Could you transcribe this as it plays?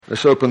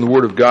Let's open the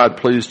Word of God,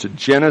 please, to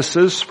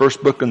Genesis,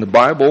 first book in the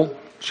Bible,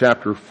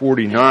 chapter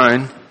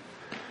 49.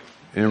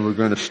 And we're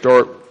going to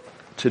start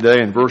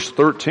today in verse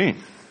 13.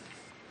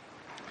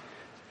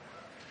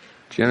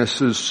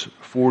 Genesis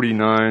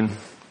 49,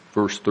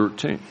 verse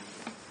 13.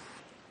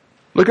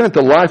 Looking at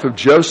the life of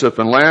Joseph,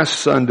 and last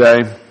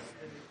Sunday,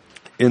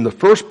 in the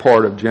first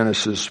part of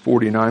Genesis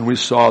 49, we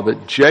saw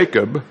that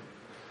Jacob,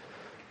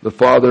 the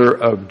father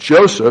of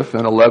Joseph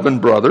and 11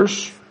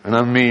 brothers, and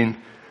I mean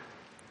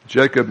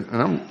Jacob,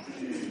 and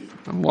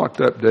I'm locked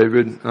up,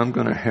 David. I'm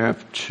going to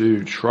have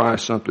to try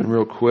something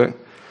real quick.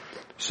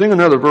 Sing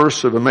another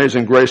verse of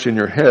Amazing Grace in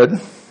your head.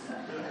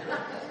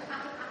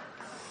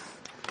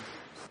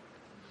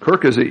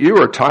 Kirk, is it you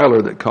or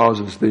Tyler that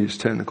causes these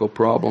technical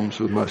problems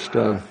with my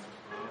stuff?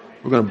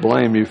 We're going to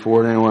blame you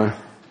for it anyway.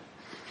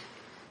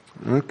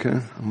 Okay,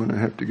 I'm going to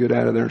have to get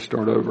out of there and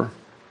start over.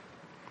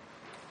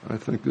 I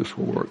think this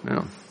will work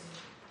now.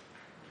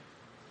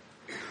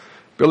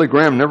 Billy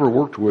Graham never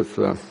worked with...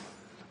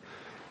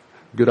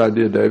 Good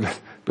idea, Dave.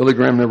 Billy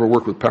Graham never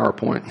worked with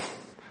PowerPoint.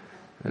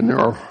 And there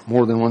are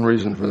more than one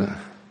reason for that.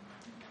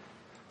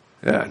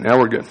 Yeah, now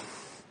we're good.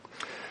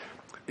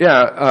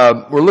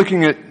 We're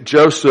looking at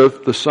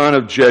Joseph, the son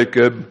of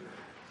Jacob,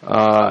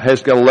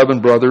 has got 11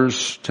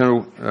 brothers,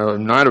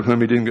 9 of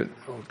whom he didn't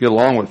get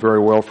along with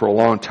very well for a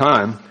long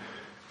time.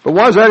 But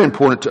why is that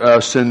important to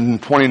us in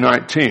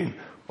 2019?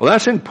 Well,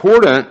 that's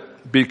important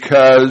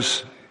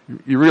because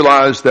you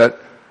realize that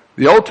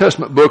the Old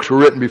Testament books were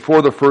written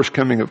before the first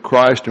coming of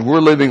Christ, and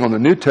we're living on the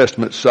New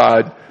Testament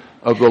side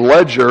of the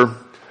ledger.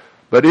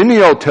 But in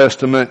the Old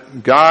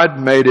Testament, God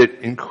made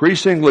it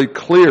increasingly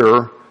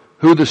clear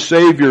who the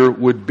Savior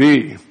would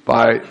be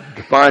by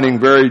defining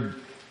very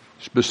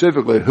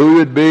specifically who he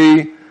would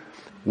be,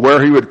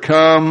 where he would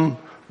come,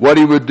 what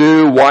he would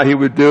do, why he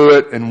would do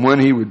it, and when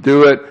he would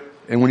do it.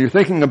 And when you're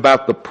thinking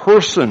about the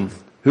person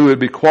who would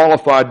be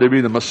qualified to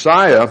be the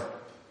Messiah,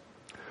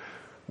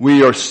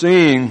 we are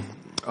seeing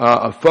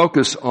a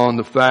focus on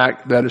the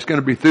fact that it's going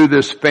to be through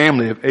this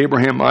family of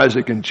Abraham,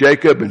 Isaac, and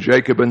Jacob. And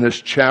Jacob in this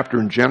chapter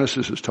in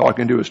Genesis is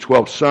talking to his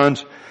 12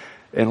 sons.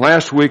 And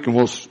last week, and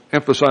we'll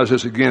emphasize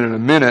this again in a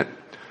minute,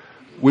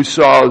 we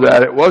saw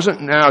that it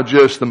wasn't now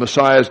just the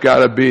Messiah's got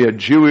to be a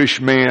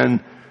Jewish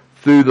man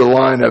through the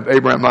line of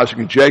Abraham, Isaac,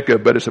 and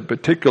Jacob, but it's a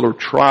particular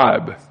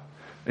tribe.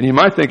 And you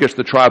might think it's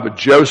the tribe of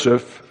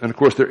Joseph. And of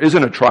course, there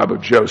isn't a tribe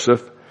of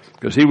Joseph,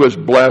 because he was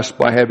blessed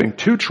by having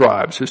 2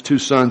 tribes. His 2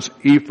 sons,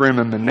 Ephraim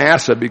and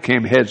Manasseh,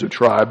 became heads of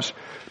tribes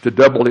to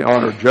doubly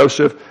honor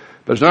Joseph.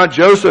 But it's not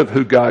Joseph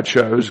who God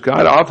chose.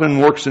 God often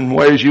works in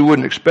ways you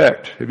wouldn't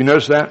expect. Have you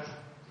noticed that?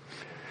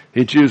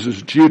 He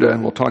chooses Judah,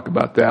 and we'll talk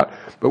about that.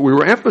 But we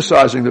were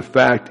emphasizing the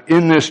fact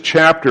in this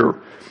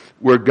chapter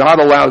where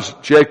God allows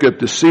Jacob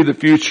to see the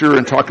future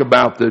and talk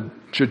about the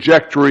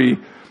trajectory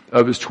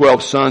of his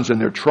 12 sons and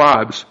their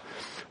tribes.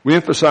 We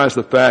emphasize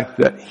the fact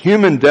that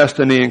human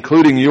destiny,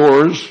 including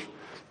yours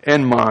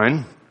and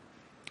mine,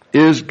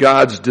 is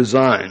God's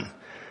design.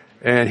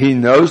 And he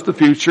knows the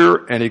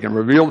future, and he can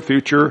reveal the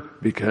future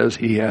because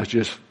he has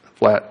just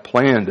flat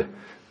planned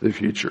the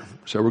future.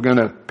 So we're going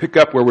to pick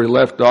up where we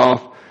left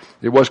off.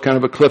 It was kind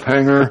of a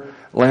cliffhanger,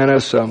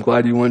 Lana, so I'm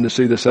glad you wanted to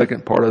see the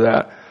second part of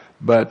that.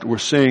 But we're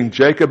seeing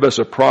Jacob as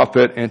a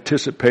prophet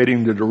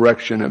anticipating the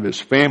direction of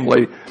his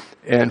family.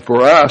 And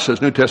for us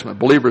as New Testament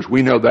believers,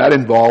 we know that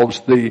involves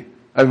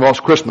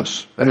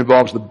Christmas. That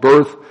involves the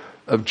birth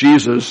of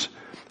Jesus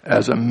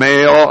as a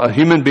male, a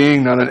human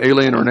being, not an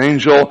alien or an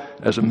angel,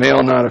 as a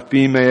male, not a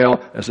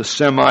female, as a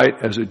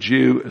Semite, as a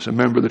Jew, as a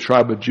member of the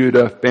tribe of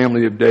Judah,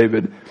 family of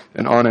David,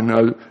 and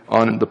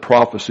on the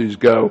prophecies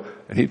go.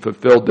 And he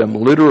fulfilled them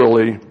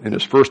literally in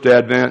his first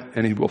advent,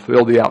 and he will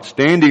fulfill the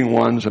outstanding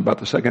ones about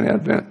the second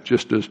advent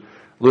just as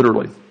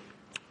literally.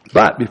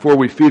 But before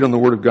we feed on the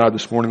Word of God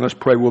this morning, let's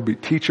pray we'll be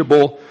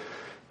teachable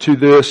to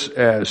this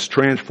as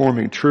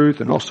transforming truth,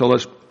 and also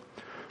let's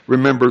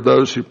remember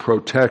those who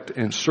protect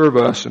and serve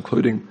us,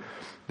 including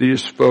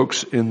these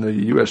folks in the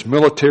U.S.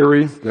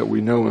 military that we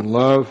know and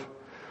love,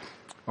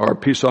 our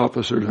peace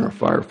officers and our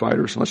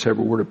firefighters. Let's have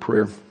a word of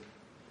prayer.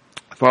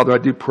 Father, I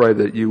do pray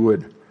that you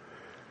would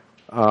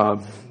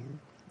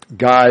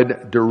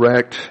guide,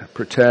 direct,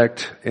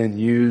 protect, and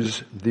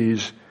use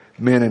these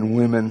men and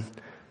women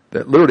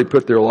that literally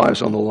put their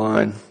lives on the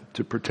line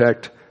to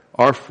protect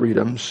our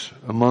freedoms,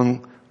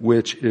 among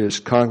which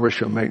is Congress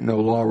shall make no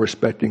law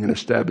respecting an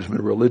establishment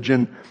of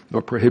religion,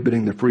 nor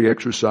prohibiting the free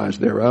exercise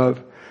thereof.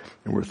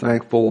 And we're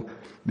thankful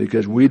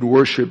because we'd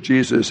worship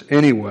Jesus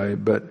anyway,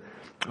 but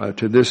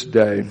to this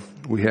day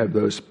we have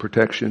those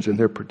protections, and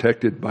they're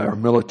protected by our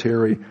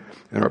military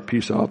and our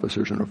peace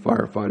officers and our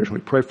firefighters. We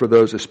pray for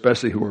those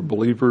especially who are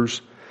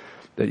believers,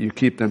 that you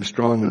keep them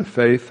strong in the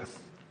faith.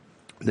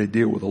 They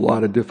deal with a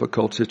lot of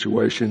difficult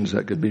situations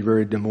that could be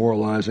very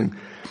demoralizing.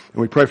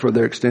 And we pray for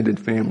their extended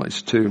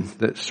families too,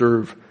 that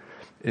serve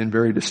in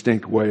very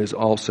distinct ways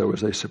also as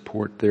they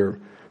support their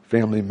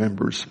family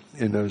members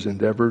in those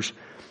endeavors.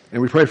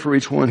 And we pray for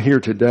each one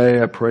here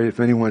today. I pray if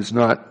anyone's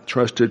not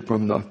trusted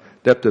from the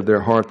depth of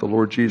their heart the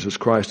Lord Jesus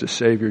Christ as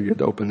Savior,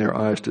 you'd open their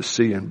eyes to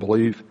see and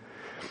believe.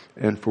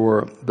 And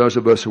for those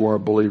of us who are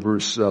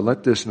believers,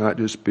 let this not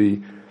just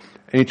be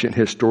ancient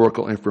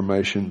historical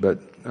information, but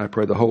I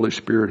pray the Holy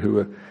Spirit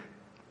who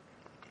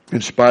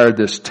inspired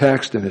this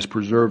text and has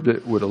preserved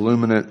it would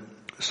illumine it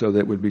so that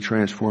it would be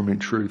transforming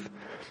truth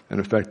and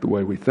affect the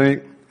way we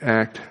think,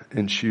 act,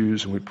 and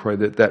choose. And we pray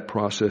that that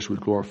process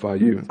would glorify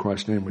you. In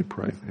Christ's name we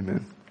pray.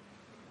 Amen.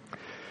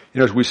 You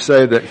know, as we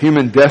say that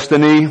human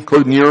destiny,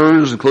 including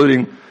yours,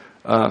 including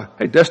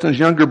hey, Dustin's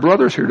younger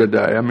brother's here today.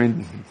 I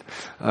mean,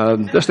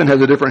 Dustin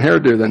has a different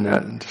hairdo than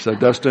that. So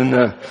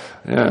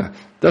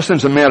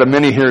Dustin's a man of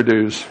many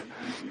hairdos.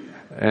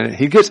 And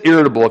he gets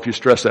irritable if you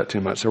stress that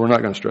too much, so we're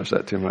not going to stress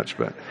that too much.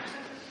 But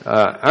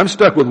I'm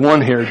stuck with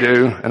one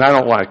hairdo, and I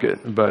don't like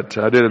it, but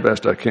I do the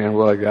best I can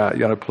with what I got. You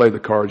got to play the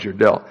cards you're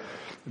dealt.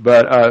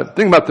 But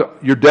think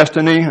about your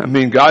destiny. I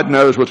mean, God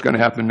knows what's going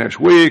to happen next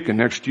week and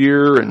next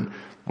year and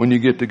when you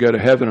get to go to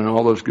heaven and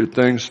all those good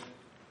things.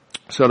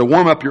 So to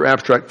warm up your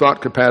abstract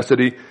thought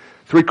capacity,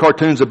 3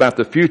 cartoons about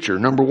the future.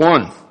 Number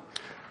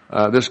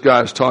 1, this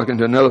guy's talking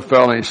to another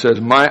fellow, and he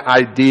says, my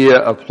idea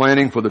of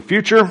planning for the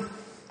future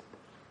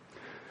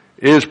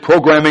is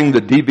programming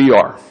the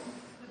DVR.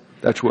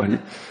 That's what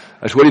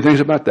he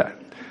thinks about that.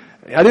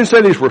 I didn't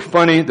say these were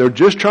funny. They're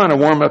just trying to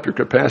warm up your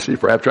capacity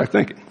for abstract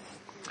thinking.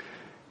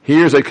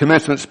 Here's a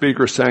commencement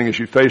speaker saying, as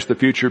you face the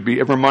future,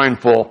 be ever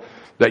mindful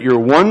that your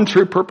one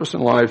true purpose in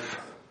life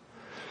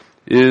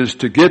is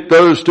to get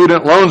those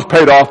student loans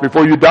paid off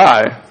before you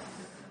die.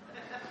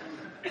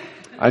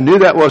 I knew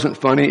that wasn't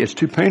funny. It's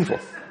too painful.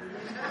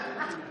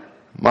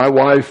 My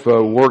wife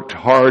worked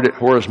hard at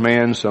Horace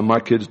Mann, so my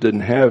kids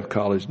didn't have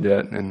college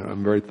debt, and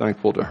I'm very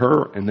thankful to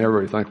her, and they're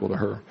very thankful to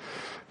her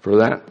for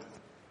that.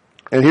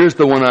 And here's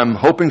the one I'm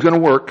hoping is going to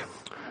work.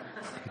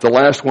 The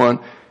last one.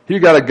 You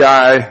got a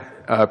guy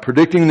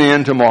predicting the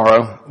end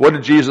tomorrow. What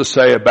did Jesus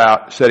say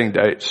about setting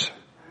dates?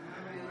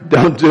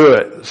 Don't do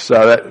it.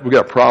 So we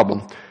got a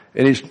problem.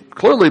 And he's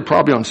clearly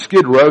probably on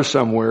Skid Row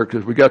somewhere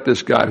because we got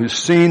this guy who's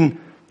seen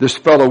this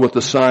fellow with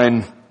the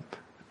sign,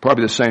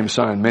 probably the same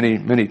sign many,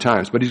 many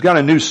times. But he's got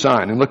a new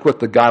sign. And look what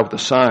the guy with the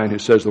sign who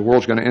says the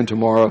world's going to end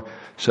tomorrow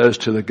says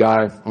to the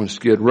guy on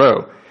Skid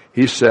Row.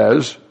 He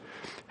says,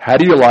 how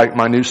do you like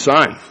my new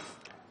sign?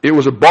 It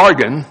was a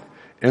bargain,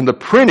 and the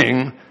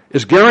printing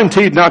is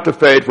guaranteed not to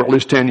fade for at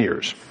least 10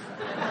 years.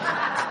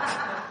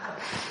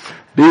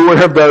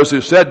 Beware of those who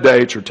set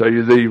dates or tell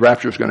you the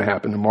rapture is going to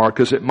happen tomorrow,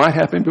 because it might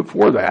happen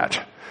before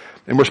that.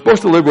 And we're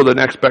supposed to live with an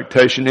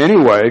expectation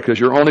anyway, because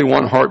you're only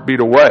one heartbeat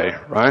away,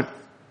 right?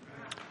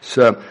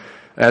 So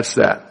that's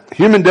that.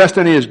 Human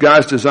destiny is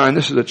God's design.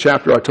 This is a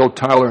chapter I told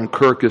Tyler and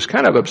Kirk is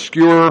kind of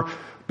obscure,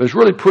 but it's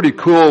really pretty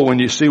cool when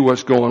you see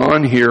what's going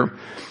on here.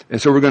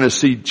 And so we're going to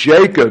see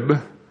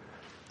Jacob,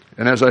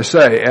 and as I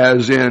say,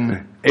 as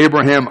in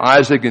Abraham,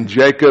 Isaac, and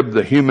Jacob,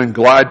 the human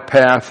glide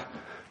path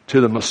to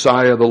the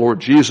Messiah, the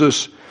Lord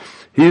Jesus.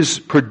 He's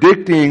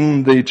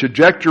predicting the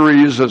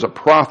trajectories as a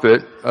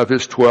prophet of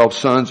his 12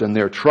 sons and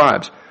their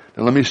tribes.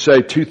 And let me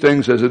say 2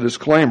 things as a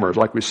disclaimer,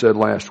 like we said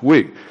last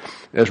week.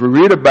 As we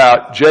read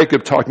about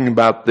Jacob talking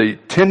about the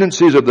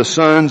tendencies of the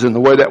sons and the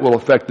way that will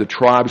affect the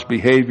tribe's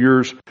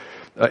behaviors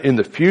in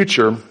the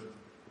future,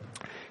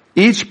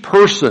 each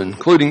person,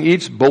 including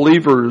each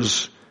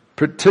believer's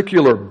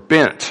particular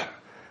bent,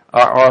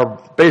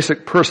 our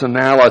basic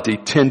personality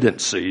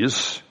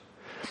tendencies,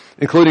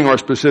 including our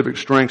specific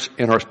strengths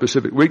and our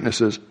specific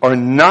weaknesses, are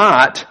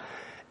not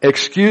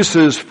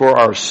excuses for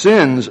our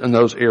sins in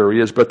those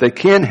areas, but they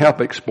can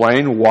help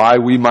explain why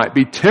we might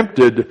be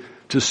tempted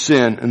to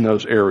sin in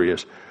those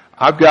areas.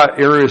 I've got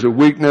areas of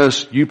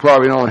weakness you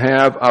probably don't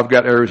have. I've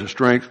got areas of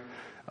strength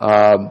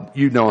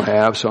you don't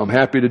have, so I'm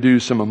happy to do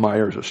some of my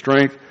areas of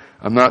strength.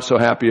 I'm not so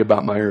happy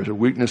about my areas of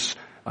weakness.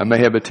 I may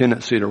have a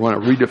tendency to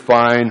want to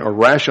redefine or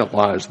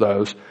rationalize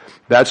those.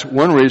 That's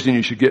one reason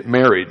you should get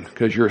married,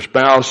 because your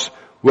spouse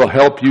will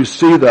help you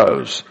see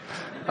those.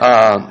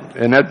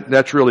 And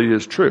that really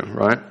is true,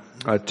 right?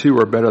 2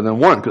 are better than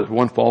 1, because if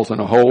one falls in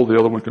a hole, the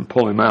other one can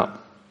pull him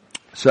out.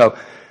 So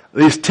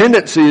these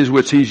tendencies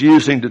which he's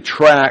using to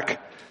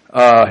track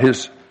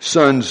his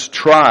son's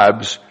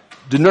tribes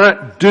do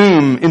not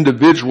doom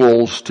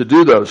individuals to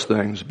do those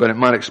things, but it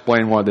might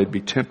explain why they'd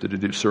be tempted to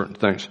do certain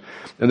things.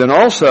 And then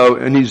also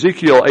in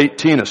Ezekiel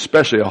 18,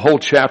 especially a whole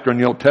chapter in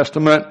the Old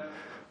Testament,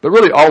 but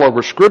really all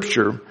over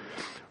Scripture,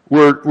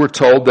 we're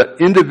told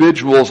that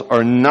individuals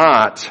are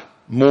not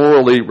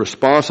morally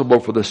responsible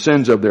for the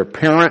sins of their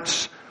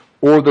parents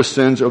or the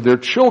sins of their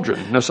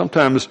children. Now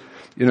sometimes,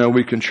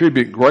 we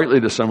contribute greatly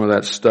to some of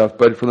that stuff,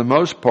 but for the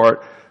most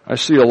part, I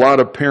see a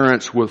lot of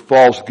parents with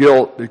false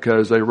guilt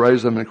because they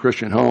raise them in a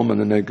Christian home and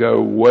then they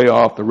go way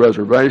off the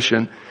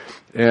reservation.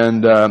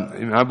 And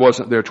I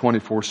wasn't there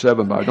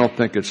 24/7, but I don't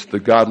think it's the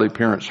godly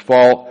parents'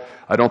 fault.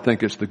 I don't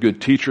think it's the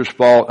good teacher's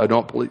fault. I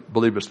don't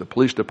believe it's the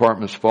police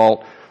department's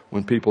fault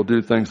when people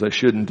do things they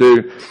shouldn't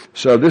do.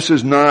 So this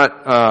is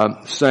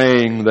not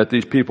saying that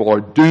these people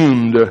are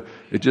doomed.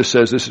 It just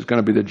says this is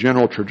going to be the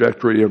general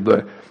trajectory of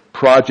the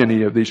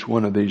progeny of each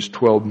one of these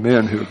 12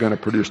 men who are going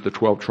to produce the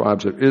 12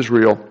 tribes of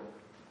Israel.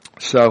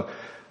 So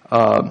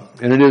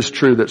And it is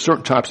true that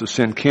certain types of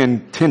sin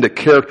can tend to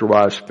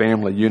characterize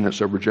family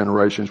units over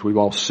generations. We've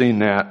all seen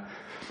that.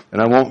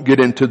 And I won't get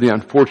into the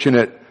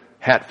unfortunate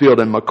Hatfield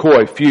and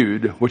McCoy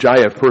feud, which I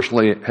have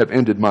personally have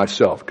ended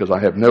myself, because I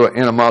have no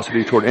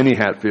animosity toward any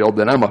Hatfield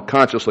that I'm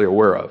consciously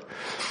aware of.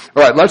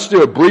 All right, let's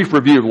do a brief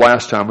review of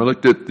last time. We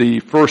looked at the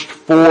first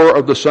 4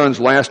 of the sons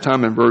last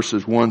time in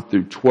verses 1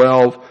 through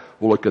 12.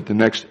 We'll look at the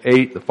next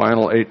 8, the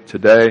final 8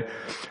 today.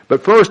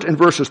 But first, in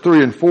verses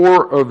 3 and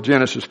 4 of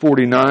Genesis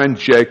 49,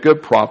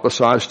 Jacob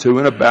prophesies to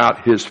and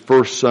about his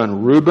first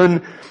son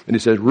Reuben. And he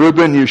says,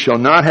 Reuben, you shall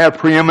not have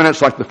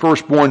preeminence like the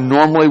firstborn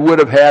normally would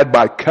have had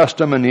by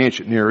custom in the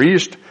ancient Near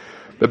East,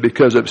 but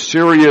because of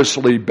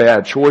seriously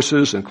bad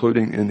choices,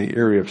 including in the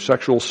area of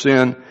sexual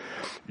sin.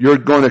 You're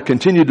going to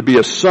continue to be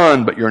a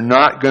son, but you're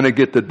not going to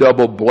get the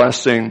double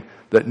blessing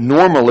that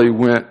normally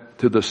went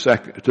to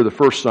the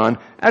first son,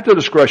 at the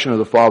discretion of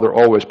the father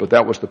always, but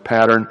that was the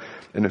pattern.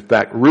 And in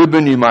fact,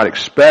 Reuben you might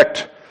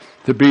expect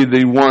to be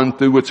the one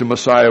through which the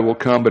Messiah will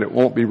come, but it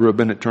won't be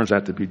Reuben. It turns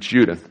out to be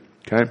Judah.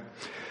 Okay?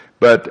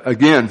 But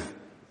again,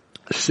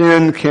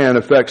 sin can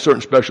affect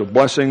certain special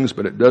blessings,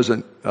 but it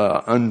doesn't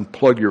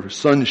unplug your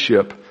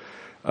sonship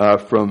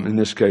from, in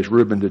this case,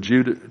 Reuben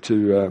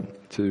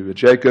to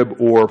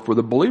Jacob, or for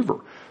the believer.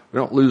 We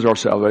don't lose our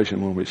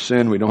salvation when we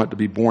sin. We don't have to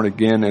be born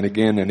again and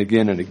again and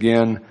again and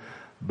again.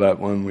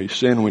 But when we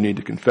sin, we need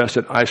to confess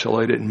it,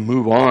 isolate it, and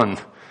move on.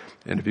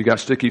 And if you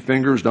got sticky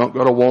fingers, don't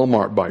go to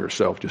Walmart by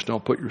yourself. Just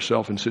don't put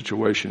yourself in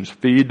situations.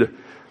 Feed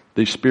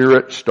the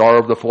spirit,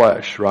 starve the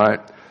flesh, right?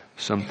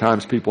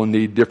 Sometimes people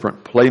need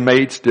different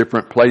playmates,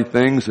 different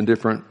playthings, and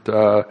different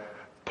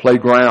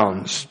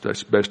playgrounds.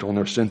 That's based on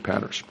their sin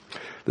patterns.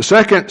 The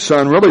second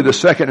son, really the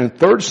second and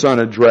third son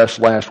addressed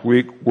last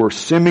week, were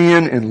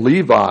Simeon and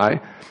Levi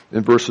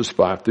in verses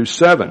 5 through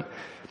 7.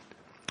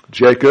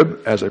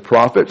 Jacob, as a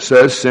prophet,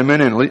 says Simeon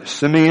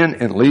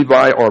and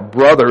Levi are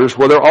brothers.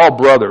 Well, they're all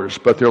brothers,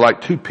 but they're like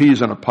 2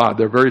 peas in a pod.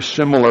 They're very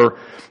similar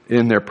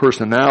in their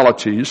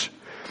personalities.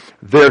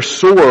 Their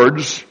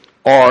swords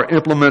are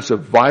implements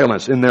of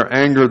violence. In their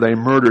anger, they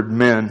murdered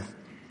men.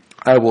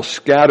 I will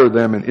scatter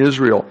them in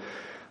Israel.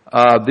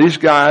 These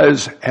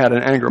guys had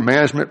an anger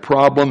management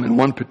problem. In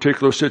one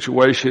particular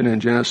situation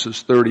in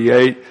Genesis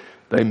 38,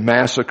 they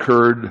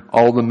massacred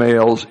all the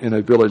males in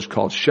a village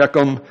called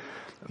Shechem.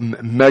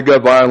 Mega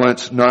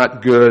violence,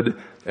 not good.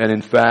 And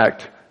in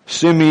fact,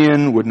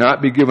 Simeon would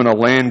not be given a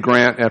land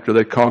grant after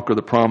they conquer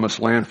the promised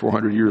land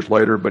 400 years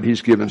later, but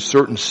he's given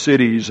certain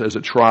cities as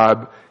a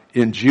tribe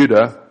in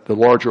Judah, the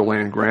larger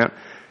land grant.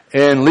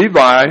 And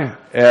Levi,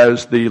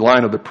 as the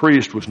line of the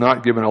priest, was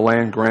not given a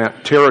land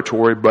grant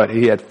territory, but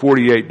he had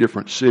 48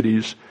 different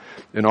cities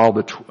in all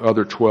the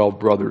other 12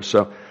 brothers,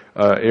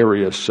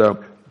 areas.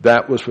 So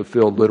that was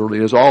fulfilled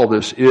literally, as all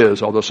this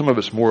is, although some of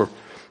it's more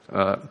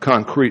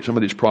concrete. Some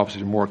of these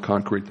prophecies are more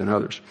concrete than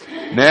others.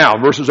 Now,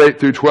 verses 8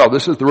 through 12.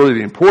 This is really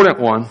the important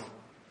one.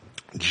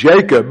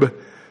 Jacob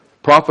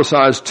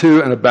prophesies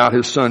to and about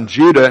his son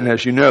Judah, and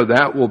as you know,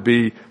 that will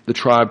be the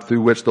tribe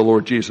through which the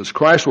Lord Jesus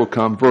Christ will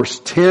come. Verse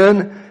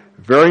 10,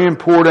 very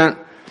important,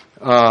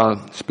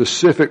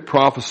 specific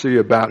prophecy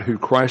about who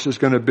Christ is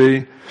going to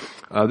be.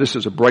 This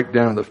is a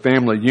breakdown of the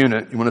family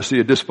unit. You want to see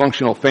a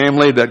dysfunctional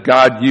family that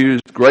God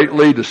used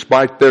greatly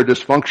despite their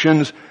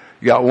dysfunctions.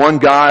 You got one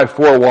guy,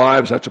 4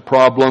 wives, that's a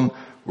problem.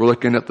 We're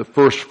looking at the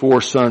first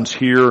 4 sons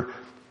here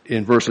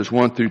in verses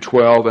 1 through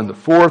 12. And the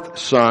 4th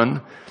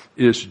son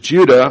is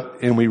Judah,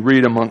 and we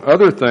read among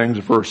other things,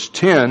 verse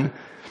 10,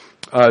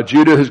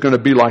 Judah is going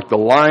to be like the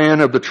lion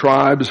of the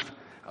tribes,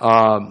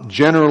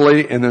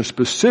 generally, and then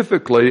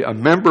specifically a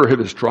member of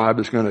his tribe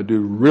is going to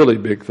do really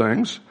big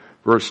things.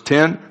 Verse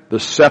 10, the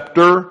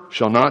scepter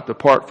shall not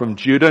depart from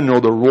Judah, nor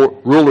the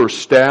ruler's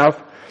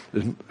staff.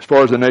 As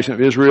far as the nation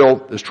of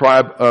Israel, this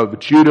tribe of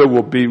Judah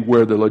will be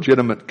where the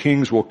legitimate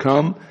kings will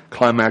come,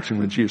 climaxing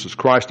with Jesus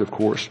Christ, of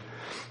course.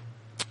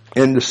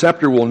 And the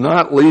scepter will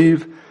not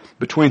leave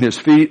between his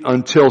feet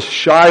until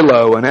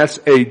Shiloh, and that's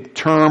a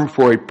term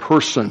for a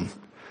person.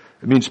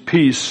 It means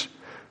peace,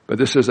 but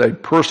this is a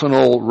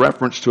personal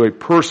reference to a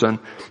person,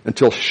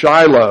 until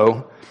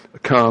Shiloh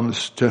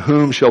comes, to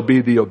whom shall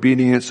be the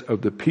obedience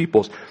of the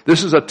peoples.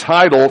 This is a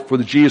title for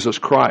the Jesus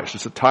Christ.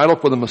 It's a title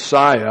for the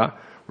Messiah,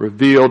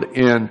 revealed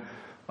in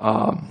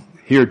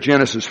here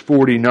Genesis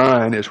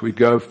 49, as we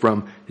go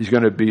from he's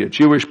going to be a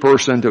Jewish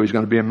person to he's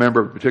going to be a member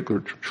of a particular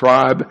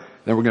tribe.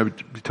 Then we're going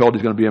to be told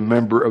he's going to be a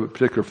member of a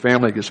particular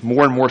family. It gets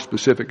more and more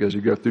specific as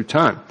you go through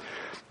time.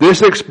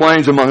 This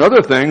explains, among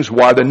other things,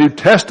 why the New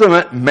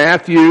Testament,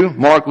 Matthew,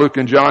 Mark, Luke,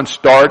 and John,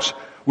 starts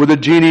with a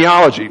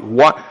genealogy.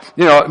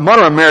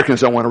 Modern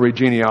Americans don't want to read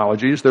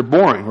genealogies. They're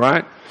boring,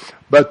 right?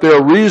 But there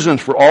are reasons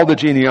for all the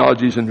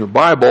genealogies in your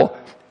Bible.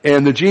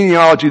 And the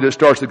genealogy that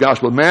starts the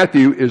Gospel of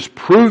Matthew is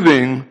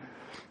proving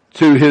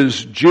to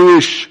his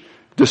Jewish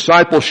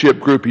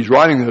discipleship group he's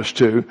writing this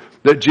to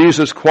that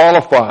Jesus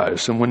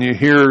qualifies. And when you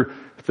hear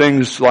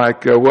things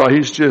like,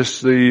 he's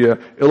just the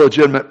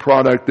illegitimate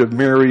product of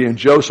Mary and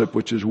Joseph,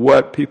 which is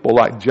what people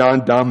like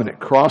John Dominic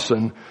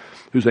Crossan,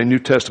 who's a New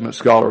Testament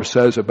scholar,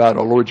 says about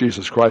our Lord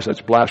Jesus Christ,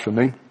 that's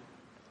blasphemy.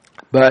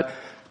 But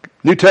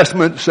New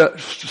Testament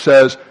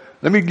says,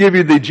 let me give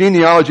you the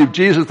genealogy of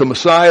Jesus, the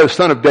Messiah,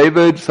 son of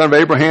David, son of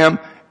Abraham.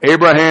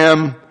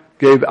 Abraham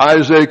gave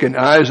Isaac, and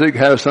Isaac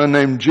had a son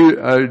named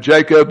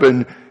Jacob,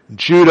 and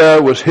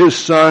Judah was his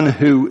son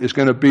who is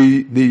going to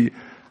be the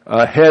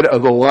head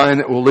of the line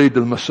that will lead to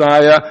the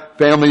Messiah,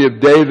 family of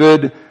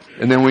David.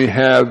 And then we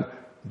have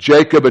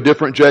Jacob, a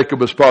different Jacob,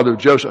 was father of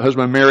Joseph,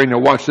 husband of Mary. Now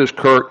watch this,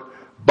 Kirk.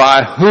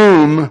 By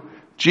whom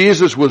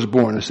Jesus was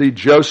born. You see,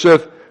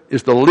 Joseph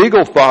is the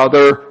legal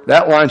father.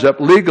 That lines up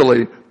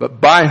legally.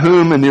 But by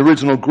whom in the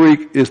original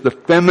Greek is the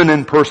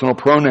feminine personal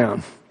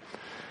pronoun.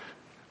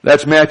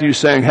 That's Matthew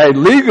saying, hey,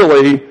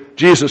 legally,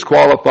 Jesus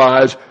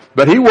qualifies,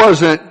 but he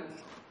wasn't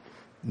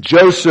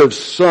Joseph's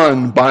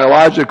son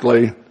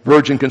biologically,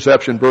 virgin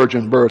conception,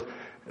 virgin birth.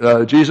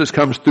 Jesus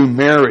comes through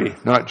Mary,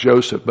 not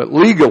Joseph, but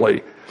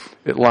legally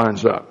it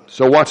lines up.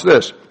 So watch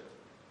this.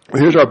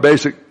 Here's our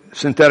basic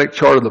synthetic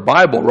chart of the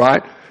Bible,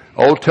 right?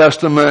 Old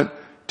Testament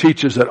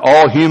teaches that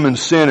all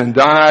humans sin and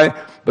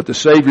die, but the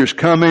Savior's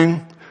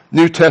coming.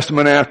 New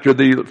Testament after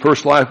the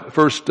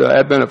first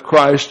advent of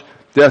Christ,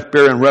 death,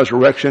 burial, and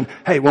resurrection.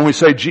 Hey, when we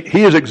say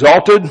he is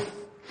exalted,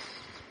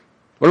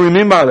 what do we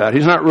mean by that?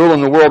 He's not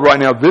ruling the world right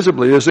now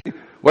visibly, is he?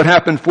 What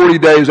happened 40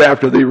 days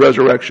after the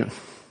resurrection?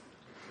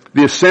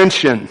 The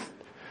ascension.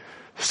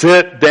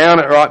 Sit down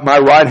at my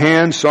right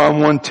hand, Psalm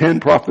 110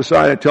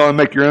 prophesied until I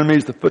make your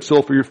enemies the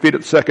footstool for your feet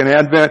at the second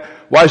advent.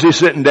 Why is he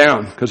sitting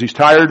down? Because he's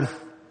tired?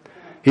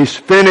 He's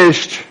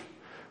finished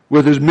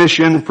with his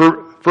mission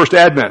for first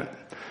advent.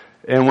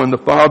 And when the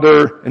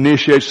Father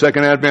initiates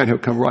second advent, he'll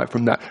come right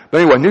from that.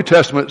 But anyway, New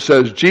Testament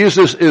says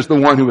Jesus is the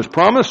one who was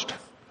promised,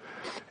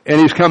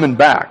 and he's coming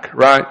back,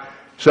 right?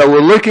 So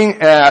we're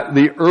looking at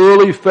the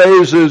early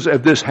phases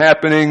of this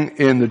happening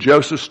in the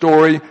Joseph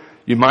story.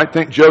 You might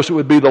think Joseph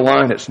would be the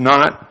line. It's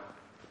not.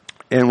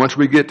 And once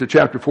we get to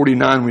chapter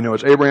 49, we know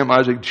it's Abraham,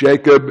 Isaac,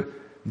 Jacob,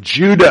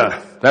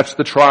 Judah. That's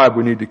the tribe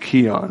we need to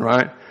key on,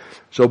 right?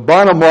 So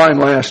bottom line,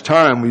 last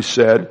time we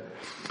said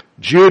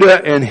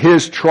Judah and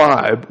his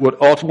tribe would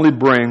ultimately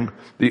bring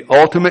the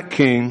ultimate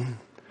king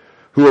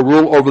who will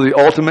rule over the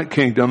ultimate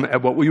kingdom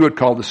at what we would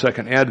call the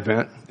second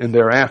advent and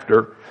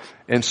thereafter.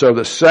 And so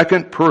the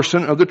second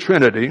person of the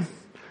Trinity,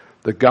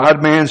 the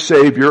God-man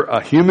Savior,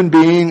 a human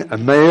being, a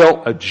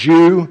male, a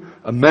Jew,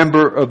 a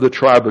member of the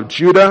tribe of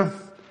Judah,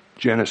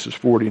 Genesis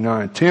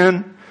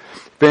 49:10.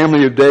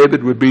 Family of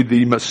David would be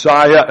the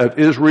Messiah of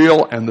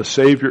Israel and the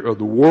Savior of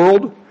the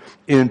world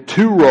in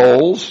two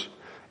roles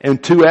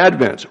and two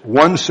advents.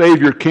 One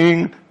Savior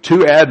King, two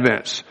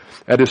advents.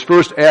 At his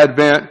first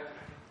advent,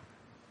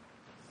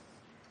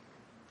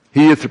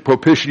 he is the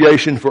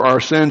propitiation for our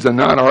sins, and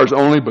not ours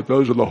only, but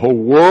those of the whole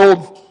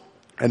world.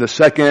 And the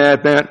second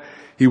advent,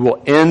 he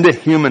will end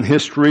human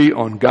history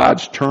on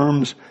God's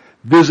terms,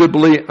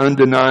 visibly,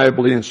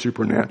 undeniably, and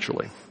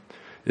supernaturally.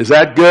 Is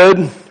that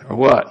good or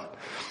what?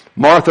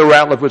 Martha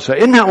Ratliff would say,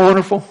 isn't that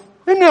wonderful?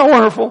 Isn't that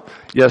wonderful?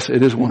 Yes,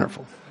 it is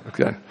wonderful.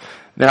 Okay.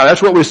 Now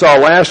that's what we saw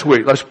last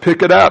week. Let's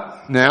pick it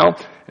up now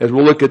as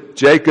we'll look at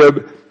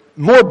Jacob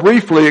more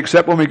briefly,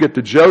 except when we get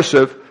to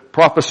Joseph,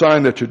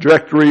 prophesying the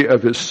trajectory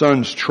of his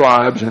sons'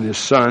 tribes and his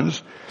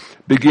sons,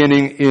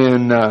 beginning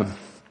in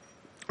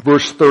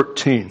verse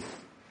 13.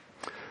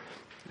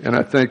 And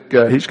I think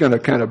he's going to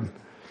kind of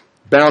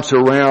bounce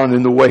around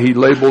in the way he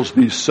labels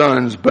these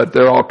sons, but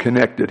they're all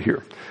connected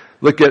here.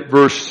 Look at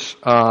verse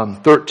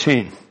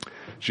 13.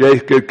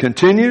 Jacob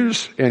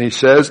continues, and he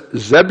says,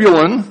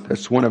 Zebulun,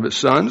 that's one of his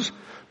sons,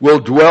 will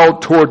dwell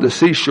toward the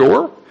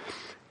seashore,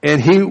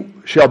 and he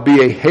shall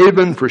be a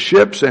haven for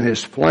ships, and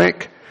his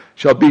flank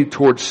shall be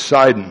towards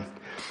Sidon.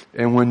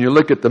 And when you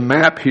look at the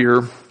map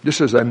here,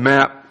 this is a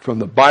map from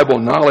the Bible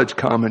Knowledge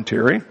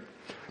Commentary,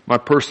 my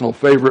personal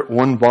favorite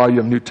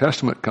one-volume New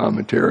Testament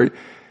commentary,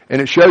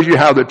 and it shows you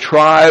how the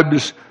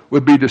tribes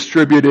would be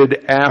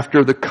distributed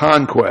after the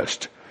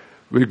conquest.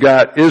 We've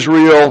got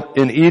Israel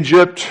in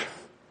Egypt,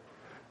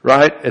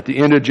 right? At the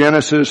end of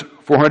Genesis,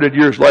 400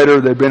 years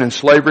later, they've been in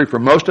slavery for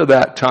most of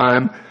that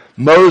time.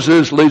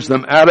 Moses leads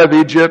them out of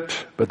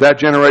Egypt, but that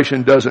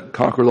generation doesn't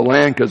conquer the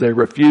land because they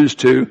refuse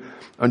to.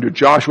 Under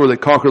Joshua, they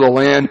conquer the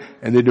land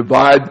and they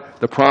divide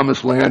the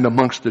promised land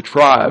amongst the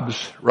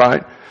tribes,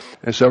 right?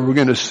 And so we're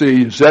going to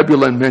see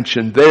Zebulun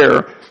mentioned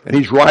there, and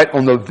he's right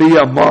on the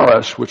Via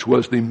Maris, which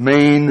was the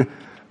main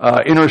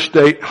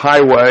interstate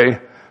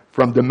highway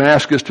from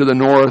Damascus to the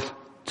north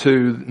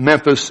to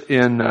Memphis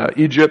in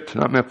Egypt,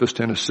 not Memphis,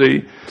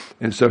 Tennessee.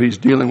 And so he's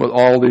dealing with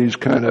all these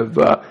kind of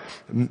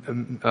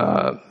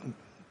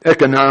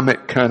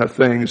economic kind of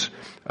things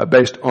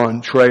based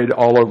on trade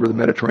all over the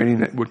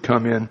Mediterranean that would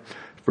come in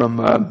from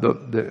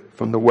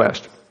the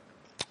west.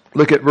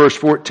 Look at verse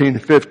 14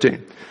 and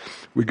 15.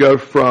 We go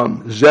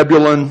from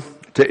Zebulun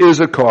to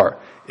Issachar.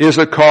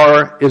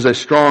 Issachar is a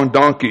strong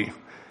donkey.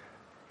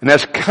 And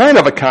that's kind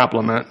of a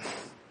compliment,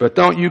 but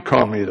don't you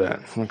call me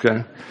that,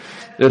 okay?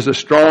 There's a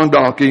strong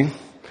donkey.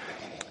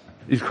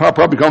 He's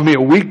probably calling me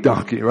a weak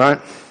donkey, right?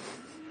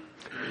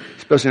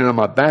 Especially now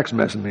my back's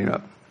messing me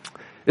up.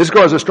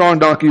 Issachar is a strong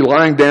donkey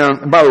lying down.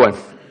 And by the way,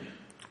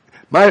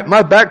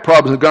 My back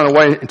problems have gone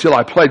away until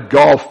I played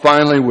golf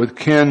finally with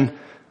Ken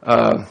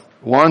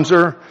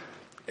Wanzer.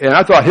 And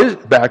I thought his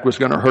back was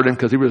going to hurt him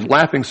because he was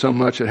laughing so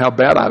much at how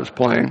bad I was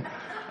playing.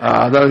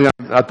 I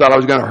thought I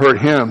was going to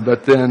hurt him,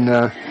 but then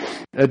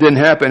it didn't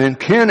happen. And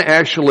Ken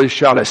actually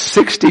shot a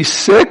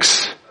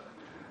 66,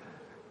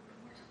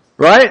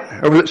 right?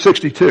 Or was it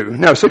 62?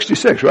 No,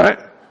 66, right?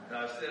 No,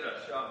 I said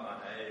I shot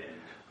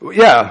my age.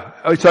 Yeah.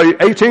 Oh, so you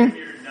 18?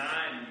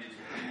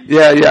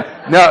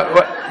 Yeah.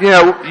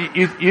 Now,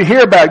 you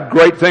hear about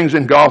great things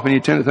in golf, and you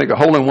tend to think a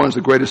hole-in-one's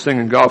the greatest thing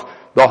in golf.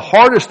 The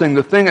hardest thing,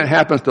 the thing that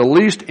happens the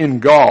least in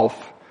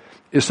golf,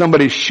 is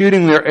somebody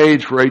shooting their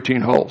age for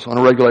 18 holes on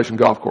a regulation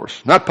golf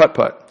course. Not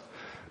putt-putt.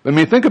 I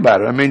mean, think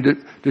about it. I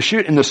mean, to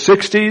shoot in the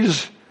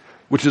 60s,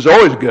 which is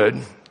always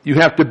good, you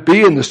have to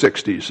be in the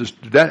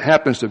 60s. That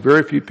happens to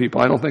very few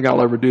people. I don't think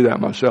I'll ever do that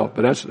myself,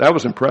 but that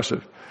was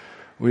impressive.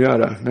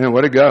 Man,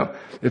 way to go.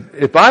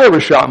 If I ever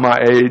shot my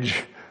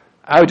age,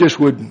 I just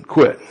would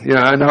quit.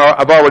 I know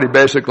I've already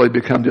basically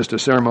become just a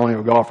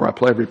ceremonial golfer. I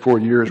play every 4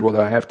 years,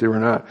 whether I have to or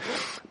not.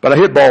 But I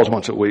hit balls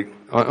once a week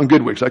on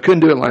good weeks. I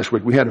couldn't do it last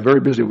week. We had a very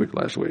busy week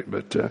last week,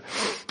 but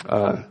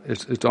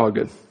it's all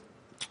good.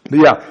 But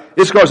yeah,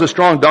 Issachar's a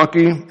strong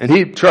donkey,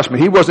 and trust me,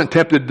 he wasn't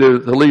tempted to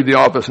leave the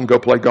office and go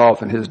play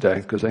golf in his day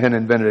because they hadn't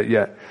invented it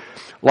yet.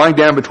 Lying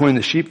down between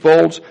the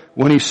sheepfolds,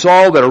 when he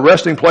saw that a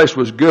resting place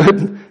was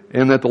good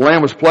and that the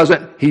land was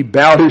pleasant, he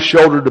bowed his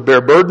shoulder to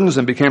bear burdens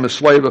and became a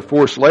slave of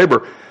forced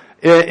labor.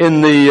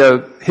 In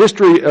the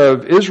history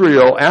of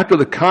Israel, after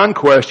the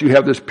conquest, you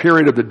have this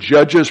period of the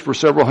judges for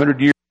several hundred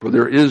years where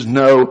there is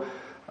no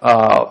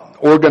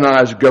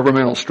organized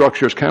governmental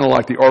structure. It's kind of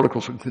like the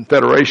Articles of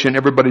Confederation.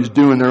 Everybody's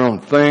doing their own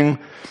thing,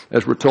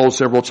 as we're told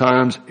several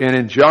times. And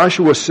in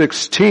Joshua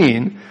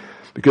 16,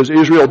 because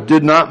Israel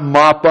did not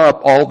mop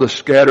up all the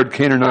scattered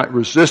Canaanite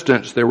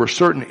resistance, there were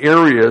certain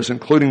areas,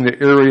 including the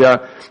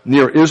area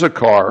near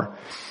Issachar,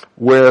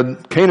 where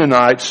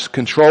Canaanites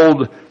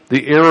controlled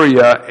the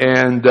area,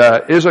 and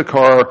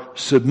Issachar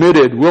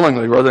submitted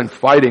willingly, rather than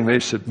fighting. They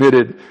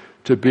submitted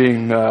to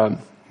being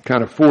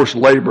kind of forced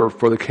labor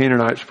for the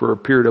Canaanites for a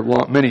period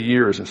of many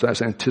years, and so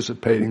that's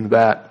anticipating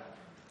that.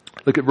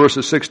 Look at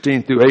verses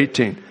 16 through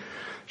 18.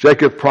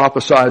 Jacob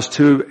prophesies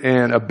to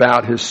and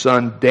about his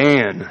son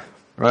Dan,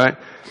 right?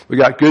 We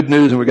got good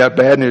news and we got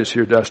bad news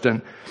here,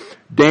 Dustin.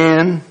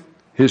 Dan,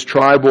 his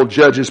tribe will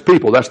judge his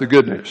people. That's the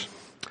good news.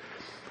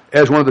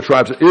 As one of the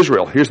tribes of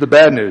Israel. Here's the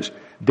bad news.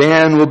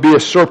 Dan will be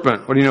a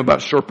serpent. What do you know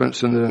about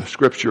serpents in the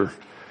scripture?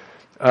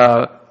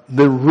 The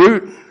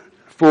root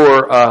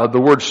for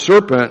the word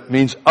serpent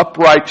means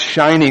upright,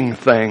 shining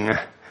thing.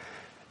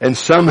 And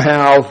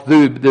somehow,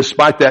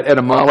 despite that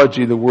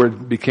etymology, the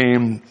word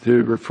became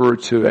to refer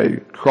to a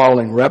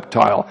crawling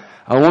reptile.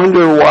 I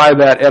wonder why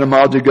that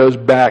etymology goes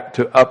back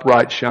to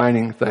upright,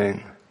 shining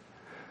thing.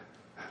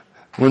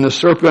 When the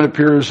serpent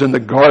appears in the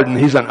garden,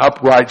 he's an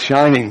upright,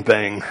 shining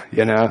thing,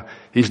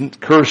 He's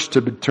cursed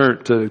to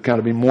kind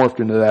of be morphed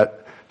into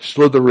that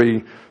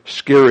slithery,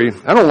 scary.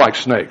 I don't like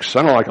snakes.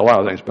 I don't like a lot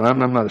of things, but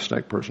I'm not a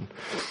snake person.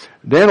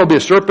 Dan will be a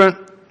serpent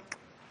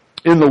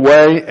in the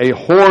way, a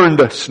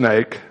horned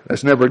snake,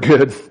 that's never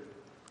good,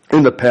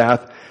 in the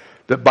path,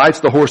 that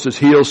bites the horse's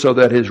heel so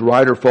that his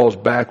rider falls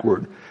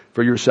backward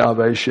for your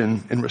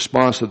salvation in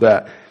response to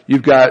that.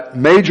 You've got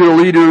major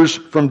leaders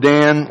from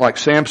Dan, like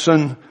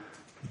Samson,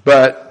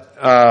 but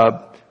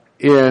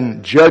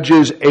in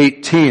Judges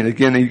 18,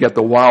 again, you got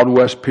the Wild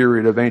West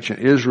period of ancient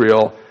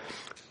Israel.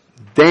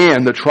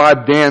 Dan, the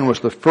tribe Dan,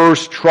 was the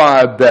first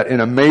tribe that in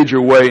a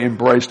major way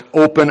embraced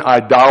open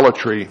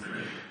idolatry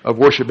of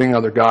worshiping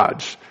other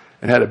gods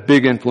and had a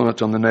big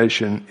influence on the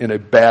nation in a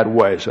bad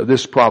way. So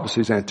this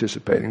prophecy is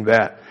anticipating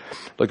that.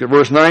 Look at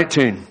verse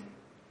 19.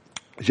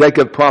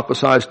 Jacob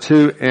prophesies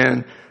to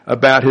and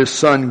about his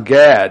son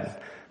Gad.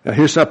 Now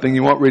here's something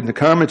you won't read in the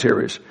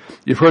commentaries.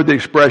 You've heard the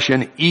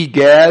expression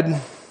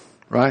egad,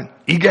 right?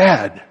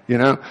 Egad,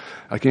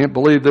 I can't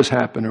believe this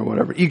happened or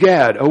whatever.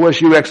 Egad,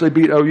 OSU actually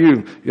beat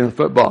OU,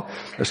 football.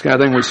 That's the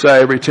kind of thing we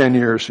say every 10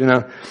 years,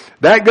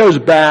 That goes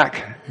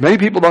back, many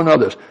people don't know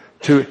this,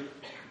 to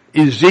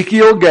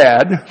Ezekiel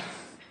Gad,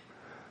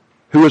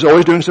 who was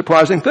always doing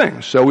surprising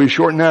things. So we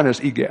shorten that as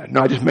Egad.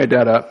 No, I just made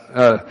that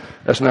up.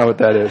 That's not what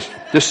that is.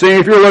 Just seeing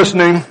if you're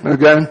listening,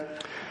 okay?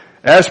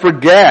 As for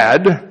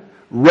Gad,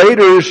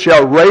 raiders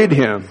shall raid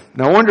him.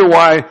 Now I wonder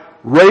why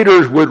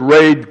raiders would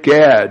raid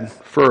Gad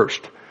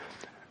first.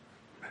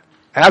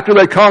 After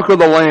they conquer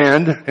the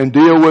land and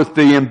deal with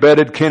the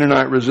embedded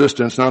Canaanite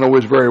resistance, not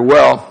always very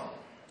well,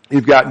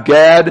 you've got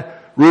Gad,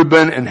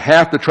 Reuben, and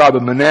half the tribe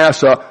of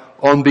Manasseh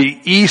on the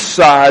east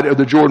side of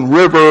the Jordan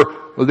River,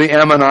 where the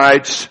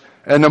Ammonites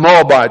and the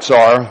Moabites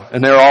are,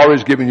 and they're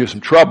always giving you some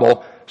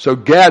trouble. So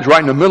Gad's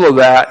right in the middle of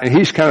that, and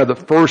he's kind of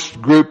the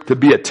first group to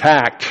be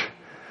attacked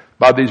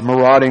by these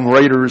marauding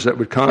raiders that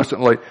would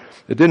constantly.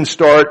 It didn't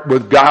start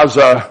with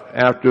Gaza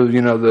after,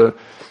 the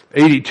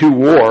 82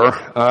 war.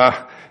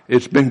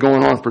 It's been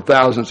going on for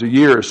thousands of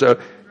years. So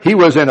he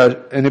was in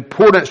an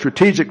important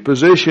strategic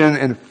position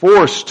and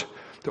forced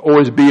to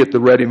always be at the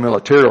ready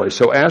militarily.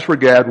 So as for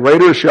Gad,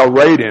 raiders shall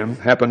raid him,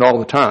 happened all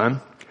the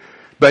time,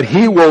 but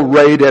he will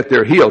raid at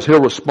their heels.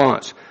 He'll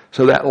respond.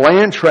 So that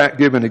land tract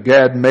given to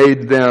Gad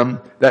made them,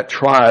 that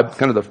tribe,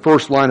 kind of the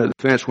first line of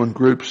defense when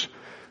groups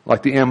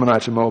like the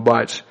Ammonites and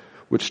Moabites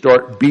would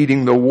start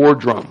beating the war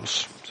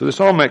drums. So this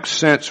all makes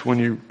sense when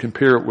you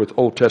compare it with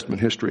Old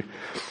Testament history.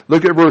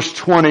 Look at verse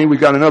 20. We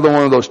got another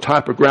one of those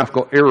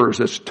typographical errors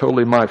that's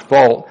totally my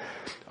fault.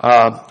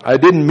 I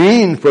didn't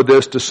mean for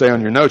this to say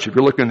on your notes. If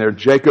you're looking there,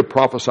 Jacob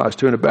prophesies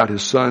to and about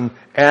his son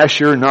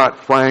Asher,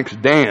 not Frank's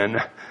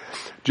Dan.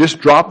 Just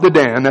drop the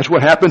Dan. That's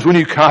what happens when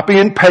you copy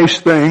and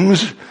paste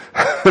things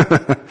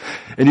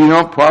and you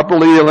don't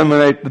properly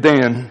eliminate the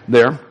Dan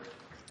there.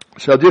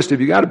 So just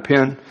if you got a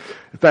pen,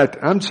 in fact,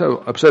 I'm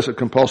so obsessive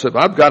compulsive,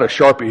 I've got a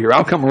Sharpie here.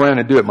 I'll come around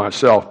and do it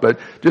myself, but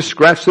just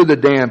scratch through the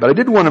Dan. But I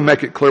did want to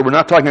make it clear we're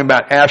not talking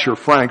about Asher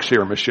Franks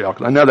here, Michelle,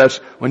 because I know that's,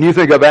 when you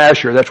think of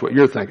Asher, that's what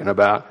you're thinking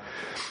about.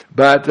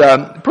 But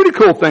pretty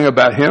cool thing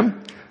about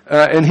him,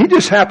 and he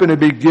just happened to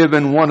be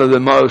given one of the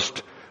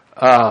most,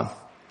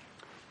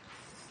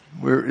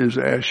 where is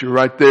Asher?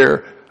 Right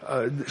there.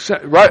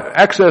 Right,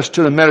 access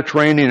to the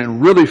Mediterranean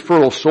and really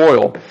fertile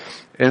soil.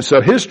 And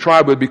so his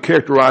tribe would be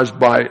characterized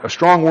by a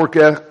strong work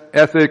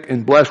ethic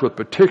and blessed with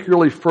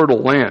particularly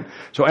fertile land.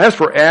 So as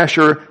for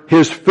Asher,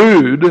 his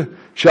food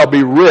shall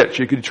be rich.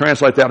 You could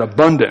translate that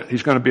abundant.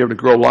 He's going to be able to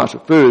grow lots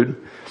of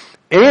food.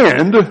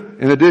 And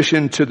in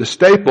addition to the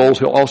staples,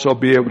 he'll also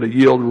be able to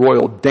yield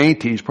royal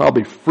dainties,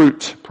 probably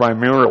fruits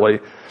primarily,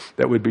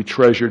 that would be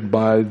treasured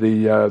by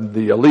the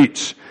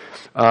elites.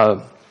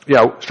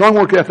 Strong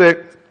work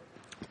ethic,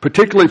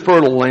 particularly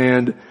fertile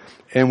land,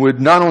 and would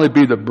not only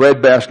be the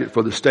breadbasket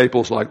for the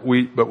staples like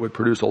wheat, but would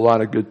produce a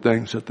lot of good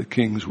things that the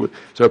kings would.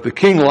 So if the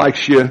king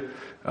likes you,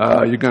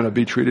 you're going to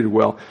be treated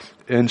well.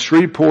 In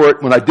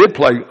Shreveport, when I did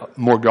play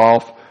more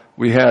golf,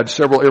 we had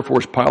several Air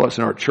Force pilots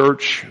in our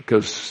church,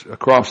 because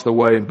across the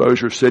way in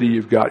Bossier City,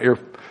 you've got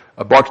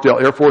Barksdale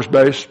Air Force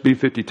Base,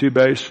 B-52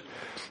 base,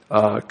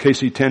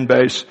 KC-10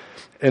 base,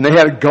 and they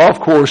had a golf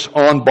course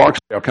on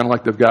Barksdale, kind of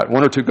like they've got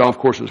one or two golf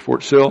courses at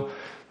Fort Sill.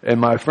 And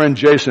my friend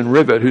Jason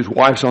Rivet, whose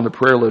wife's on the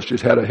prayer list,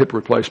 just had a hip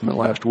replacement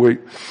last week.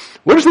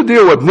 What is the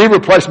deal with knee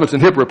replacements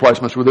and hip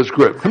replacements with this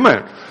group? Come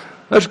on.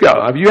 Let's go.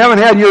 If you haven't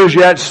had yours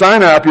yet,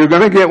 sign up. You're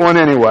going to get one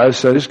anyway,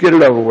 so just get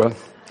it over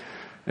with.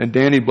 And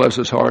Danny, bless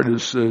his heart,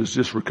 is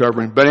just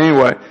recovering. But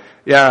anyway,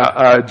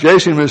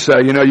 Jason would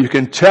say, you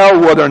can tell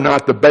whether or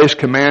not the base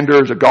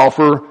commander is a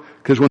golfer,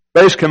 because when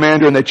the base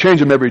commander, and they change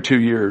them every 2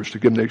 years to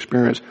give them the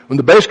experience. When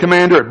the base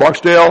commander at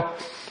Barksdale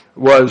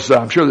was,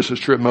 I'm sure this is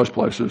true at most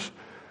places,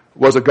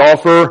 was a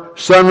golfer,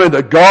 suddenly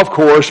the golf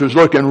course was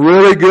looking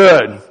really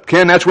good.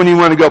 Ken, that's when you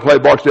want to go play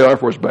Barksdale Air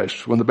Force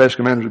Base, when the base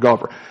commander is a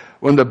golfer.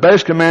 When the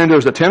base commander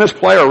is a tennis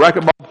player, a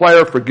racquetball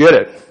player, forget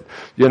it.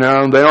 They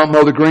don't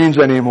mow the greens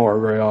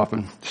anymore very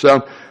often.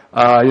 So,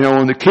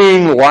 when the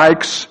king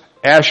likes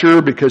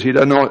Asher, because he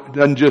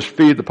doesn't just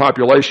feed the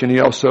population, he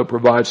also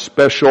provides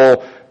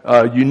special,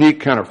 unique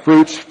kind of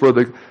fruits for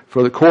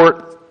the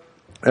court.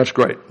 That's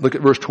great. Look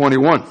at verse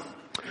 21.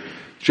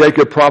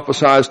 Jacob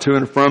prophesies to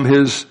and from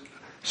his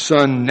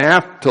son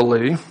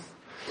Naphtali.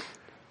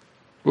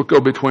 We'll go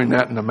between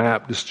that and the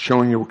map, just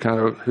showing you kind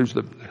of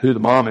who the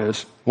mom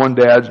is. One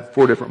dad,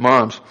 4 different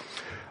moms.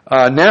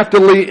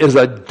 Naphtali is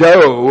a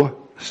doe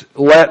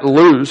let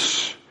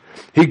loose.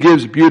 He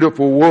gives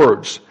beautiful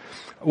words.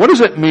 What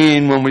does it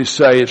mean when we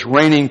say it's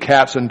raining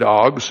cats and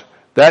dogs?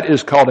 That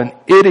is called an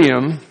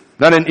idiom,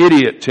 not an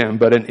idiot, Tim,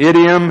 but an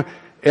idiom.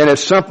 And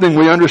it's something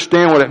we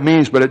understand what it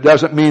means, but it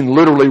doesn't mean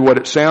literally what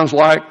it sounds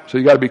like. So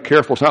you got to be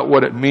careful. It's not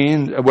what it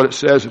means, what it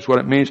says. It's what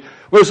it means.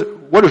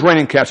 What does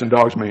raining cats and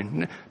dogs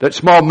mean? That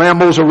small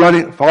mammals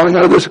are falling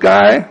out of the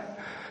sky?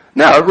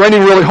 No, raining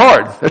really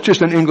hard. That's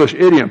just an English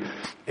idiom.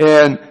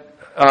 And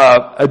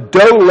a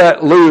doe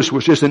let loose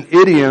was just an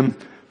idiom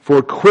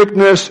for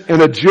quickness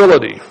and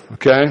agility.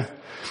 Okay,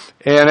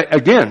 and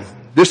again,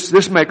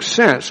 this makes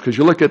sense because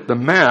you look at the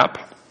map,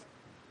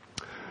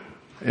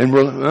 and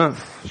what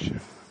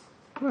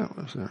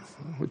was there?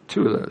 With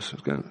 2 of those.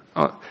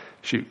 I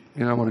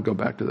want to go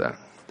back to that.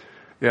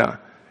 Yeah,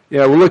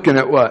 we're looking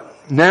at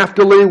what?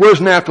 Naphtali. Where's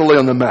Naphtali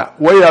on the map?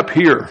 Way up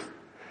here.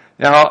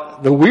 Now,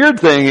 the weird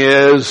thing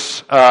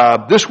is,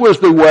 this was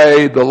the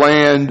way the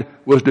land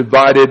was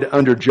divided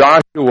under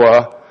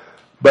Joshua,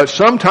 but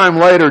sometime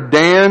later,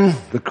 Dan,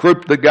 the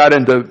group that got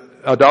into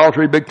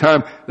idolatry big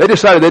time, they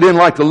decided they didn't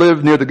like to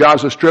live near the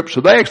Gaza Strip,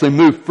 so they actually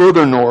moved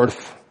further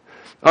north,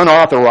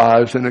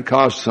 unauthorized, and it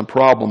caused some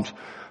problems.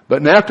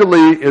 But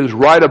Naphtali is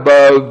right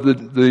above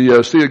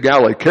the Sea of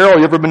Galilee. Carol,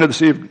 you ever been to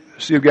the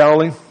Sea of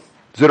Galilee?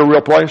 Is it a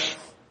real place?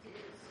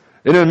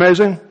 Isn't it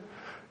amazing?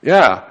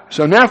 Yeah.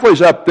 So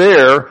Naphtali's up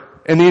there,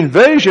 and the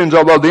invasions,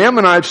 although the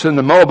Ammonites and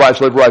the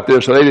Moabites live right there,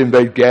 so they didn't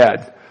invade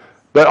Gad.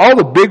 But all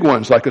the big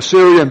ones, like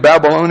Assyria and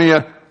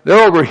Babylonia,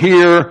 they're over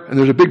here, and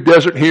there's a big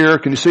desert here.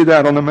 Can you see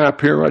that on the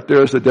map here? Right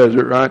there is the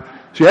desert, right?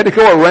 So you had to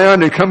go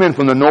around and come in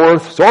from the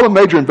north. So all the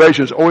major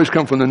invasions always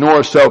come from the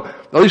north. So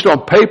at least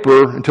on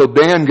paper, until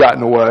Dan got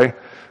in the way,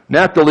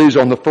 Naphtali's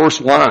on the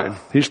first line.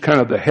 He's kind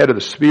of the head of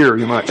the spear,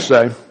 you might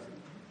say,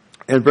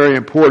 and very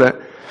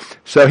important.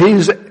 So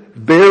he's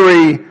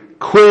very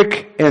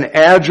quick and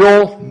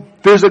agile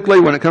physically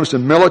when it comes to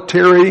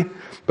military,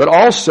 but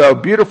also,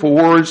 beautiful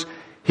words,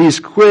 he's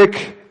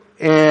quick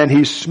and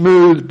he's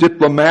smooth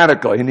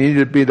diplomatically. He needed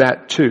to be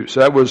that too.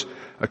 So that was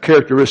a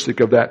characteristic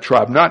of that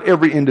tribe. Not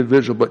every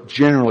individual, but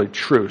generally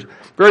true.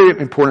 Very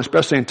important,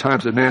 especially in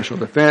times of national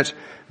defense.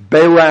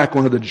 Balak,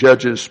 one of the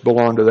judges,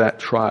 belonged to that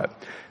tribe.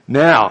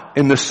 Now,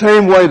 in the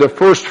same way, the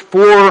first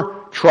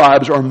 4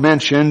 tribes are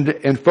mentioned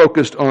and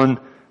focused on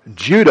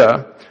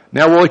Judah.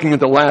 Now we're looking at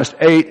the last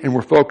 8 and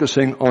we're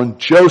focusing on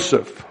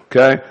Joseph.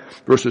 Okay?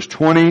 Verses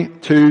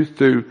 22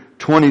 through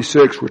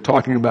 26, we're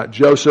talking about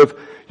Joseph.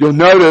 You'll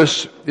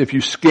notice, if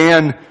you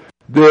scan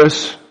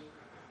this,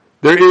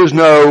 there is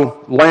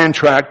no land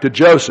tract to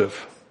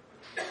Joseph.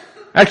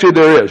 Actually,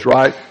 there is,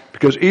 right?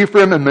 Because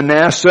Ephraim and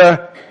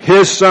Manasseh,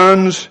 his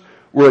sons,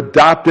 were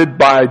adopted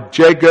by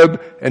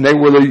Jacob, and they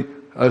were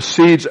the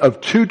seeds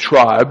of 2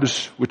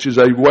 tribes, which is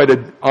a way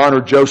to honor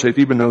Joseph,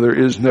 even though there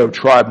is no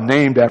tribe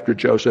named after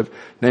Joseph,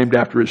 named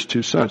after his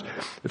 2 sons.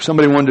 If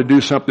somebody wanted to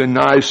do something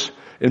nice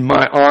in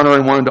my honor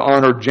and wanted to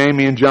honor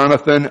Jamie and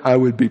Jonathan, I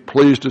would be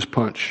pleased as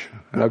punch.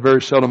 And I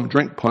very seldom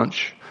drink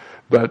punch,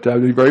 but I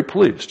would be very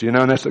pleased,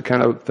 and that's the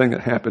kind of thing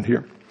that happened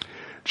here.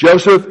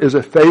 Joseph is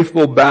a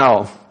faithful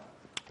bough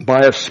by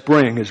a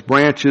spring. His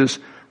branches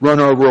run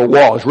over a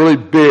wall. He's really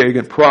big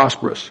and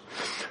prosperous.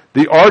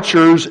 The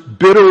archers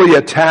bitterly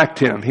attacked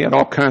him. He had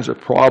all kinds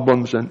of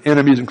problems and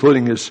enemies,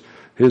 including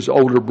his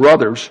older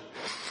brothers,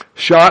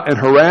 shot and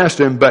harassed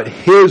him, but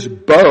his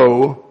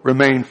bow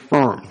remained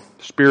firm,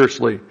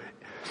 spiritually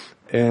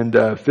and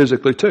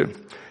physically too.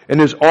 And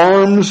his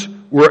arms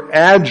were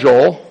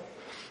agile,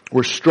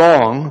 were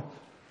strong,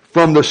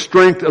 from the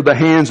strength of the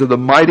hands of the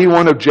mighty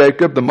one of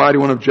Jacob. The mighty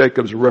one of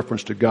Jacob is a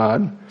reference to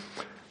God.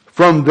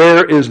 From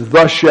there is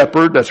the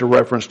shepherd, that's a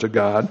reference to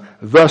God.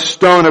 The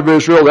stone of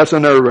Israel, that's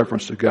another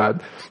reference to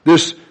God.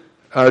 This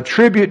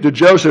tribute to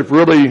Joseph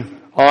really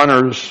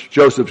honors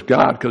Joseph's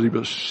God because he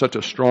was such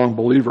a strong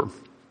believer.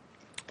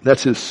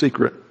 That's his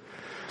secret.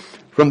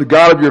 From the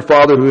God of your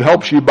father who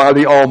helps you by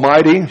the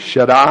Almighty,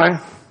 Shaddai,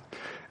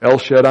 El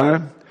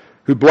Shaddai,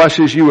 who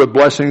blesses you with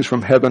blessings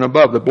from heaven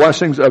above. The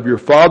blessings of your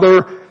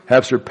father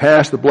have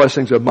surpassed the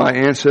blessings of my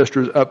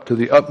ancestors up to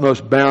the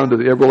utmost bound of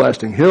the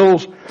everlasting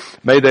hills.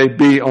 May they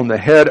be on the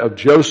head of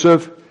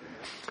Joseph,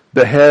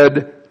 the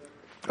head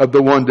of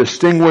the one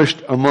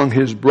distinguished among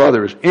his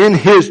brothers. In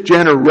his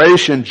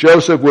generation,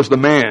 Joseph was the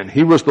man.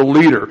 He was the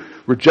leader.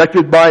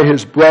 Rejected by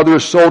his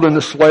brothers, sold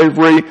into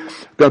slavery, going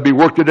to be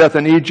worked to death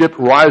in Egypt,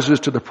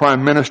 rises to the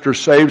prime minister,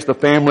 saves the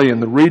family in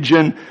the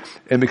region,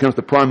 and becomes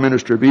the prime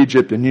minister of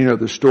Egypt, and you know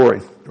the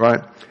story,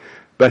 right?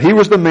 But he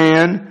was the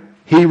man.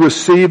 He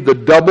received the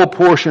double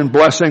portion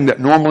blessing that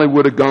normally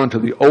would have gone to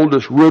the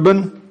oldest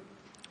Reuben,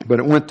 but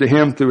it went to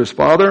him through his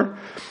father.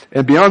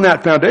 And beyond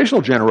that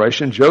foundational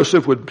generation,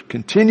 Joseph would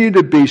continue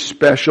to be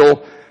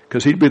special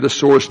because he'd be the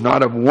source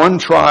not of one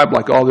tribe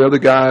like all the other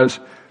guys,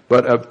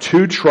 but of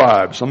 2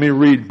 tribes. Let me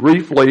read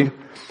briefly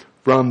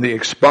from the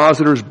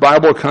Expositor's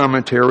Bible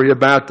commentary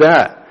about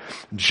that.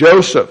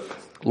 Joseph,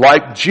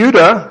 like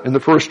Judah in the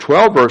first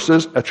 12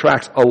 verses,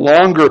 attracts a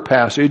longer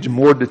passage,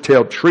 more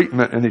detailed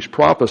treatment in these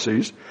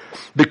prophecies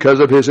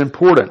because of his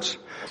importance.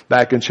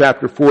 Back in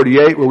chapter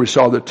 48, where we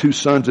saw the 2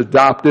 sons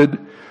adopted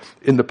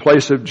in the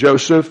place of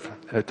Joseph,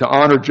 to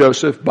honor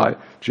Joseph by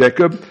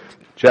Jacob.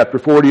 Chapter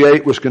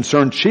 48 was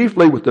concerned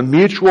chiefly with the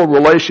mutual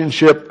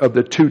relationship of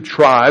the 2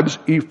 tribes,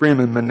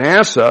 Ephraim and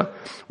Manasseh,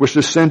 which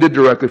descended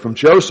directly from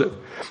Joseph.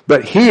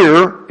 But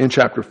here, in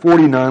chapter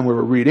 49, where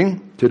we're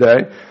reading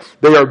today,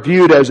 they are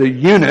viewed as a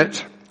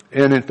unit,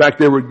 and in fact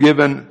they were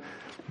given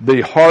the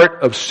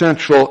heart of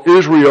central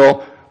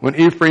Israel. When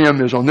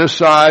Ephraim is on this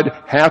side,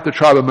 half the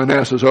tribe of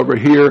Manasseh is over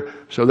here,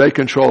 so they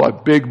control a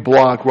big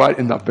block right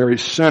in the very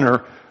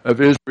center of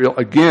Israel.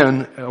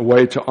 Again, a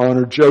way to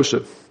honor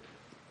Joseph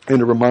and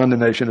to remind the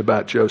nation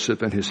about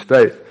Joseph and his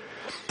faith.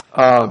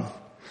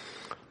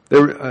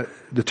 The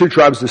 2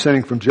 tribes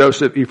descending from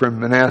Joseph, Ephraim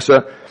and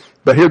Manasseh,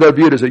 but here they're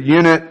viewed as a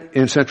unit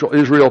in central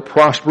Israel,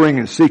 prospering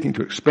and seeking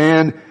to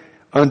expand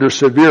under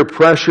severe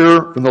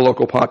pressure from the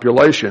local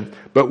population,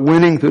 but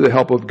winning through the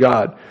help of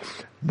God.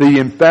 The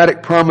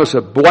emphatic promise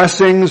of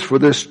blessings for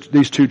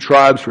these 2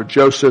 tribes, for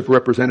Joseph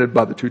represented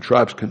by the 2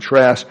 tribes,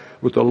 contrasts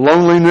with the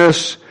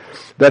loneliness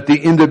that the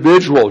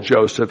individual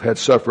Joseph had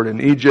suffered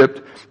in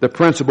Egypt. The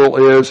principle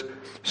is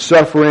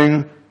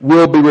suffering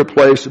will be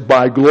replaced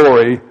by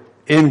glory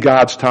in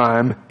God's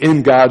time,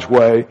 in God's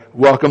way.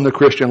 Welcome to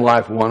Christian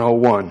Life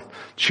 101.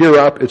 Cheer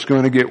up, it's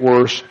going to get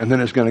worse, and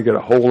then it's going to get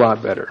a whole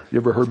lot better. You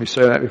ever heard me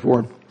say that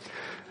before?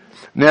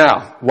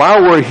 Now,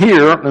 while we're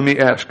here, let me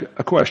ask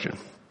a question.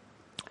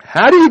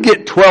 How do you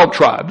get 12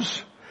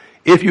 tribes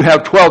if you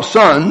have 12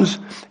 sons,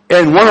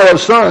 and one of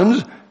those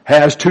sons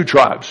has 2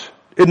 tribes?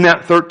 Isn't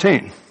that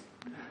 13?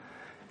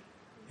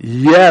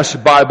 Yes,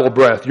 Bible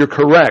breath, you're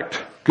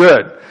correct.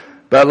 Good.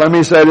 But let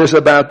me say this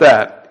about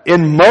that.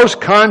 In most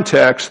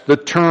contexts, the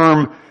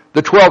term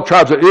The 12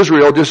 tribes of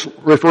Israel just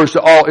refers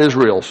to all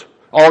Israels.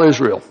 All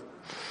Israel.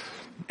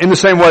 In the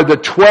same way, the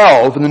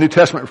 12 in the New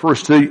Testament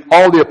refers to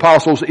all the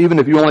apostles, even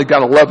if you only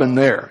got 11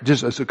 there,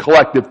 just as a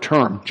collective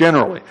term,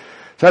 generally.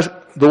 So that's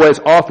the way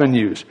it's often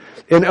used.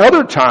 In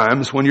other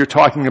times, when you're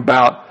talking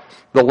about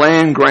the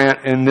land grant,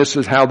 and this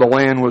is how the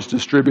land was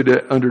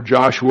distributed under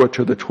Joshua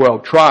to the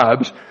 12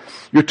 tribes,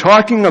 you're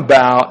talking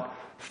about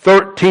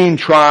 13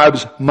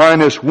 tribes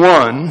minus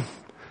 1,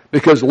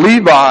 because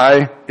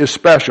Levi is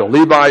special.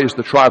 Levi is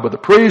the tribe of the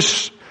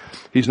priests.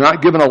 He's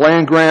not given a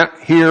land grant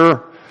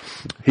here.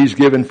 He's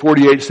given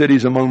 48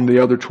 cities among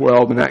the other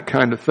 12 and that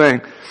kind of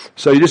thing.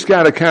 So you just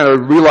got to kind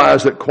of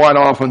realize that quite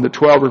often the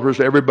 12 refers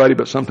to everybody,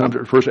 but sometimes it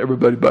refers to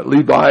everybody but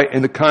Levi,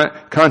 and the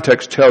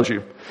context tells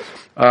you.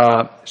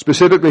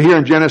 Specifically here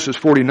in Genesis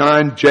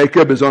 49,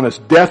 Jacob is on his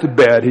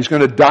deathbed. He's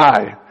going to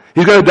die.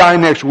 He's going to die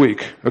next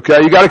week. Okay,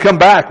 you got to come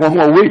back one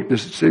more week.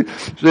 See,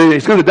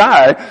 he's going to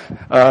die,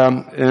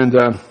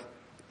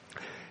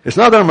 it's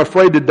not that I'm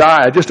afraid to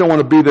die. I just don't want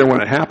to be there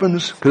when it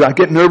happens, because I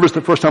get nervous the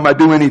first time I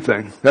do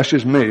anything. That's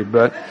just me,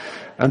 but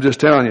I'm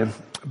just telling you.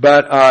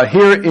 But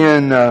here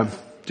in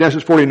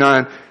Genesis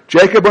 49,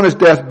 Jacob on his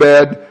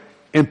deathbed,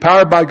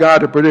 empowered by God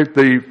to predict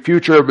the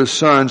future of his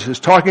sons, is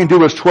talking to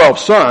his 12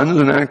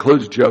 sons, and that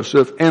includes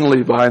Joseph and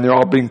Levi, and they're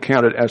all being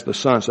counted as the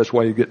sons. That's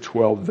why you get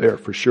 12 there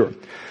for sure.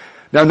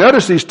 Now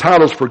notice these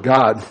titles for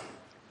God.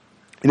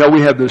 You know,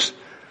 we have this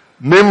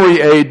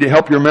memory aid to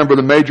help you remember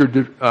the major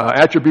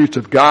attributes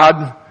of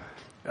God.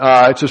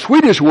 It's a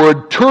Swedish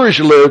word,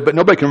 Turjliv, but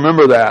nobody can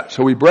remember that.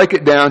 So we break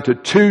it down to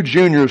 2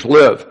 juniors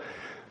live.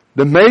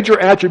 The major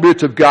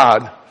attributes of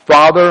God,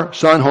 Father,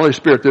 Son, Holy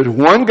Spirit. There's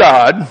one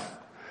God.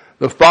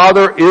 The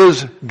Father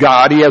is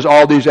God. He has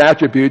all these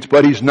attributes,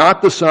 but He's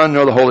not the Son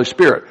nor the Holy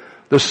Spirit.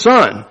 The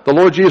Son, the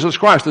Lord Jesus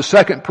Christ, the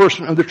second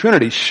person of the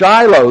Trinity,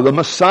 Shiloh, the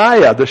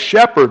Messiah, the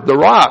Shepherd, the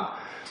Rock,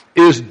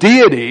 is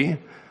deity,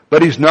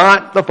 but He's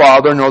not the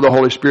Father nor the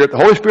Holy Spirit. The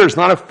Holy Spirit is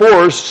not a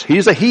force.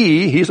 He's a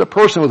He. He's a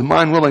person with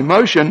mind, will, and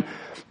motion,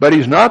 but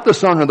He's not the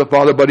Son or the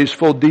Father, but He's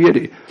full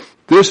deity.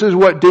 This is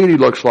what deity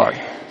looks like.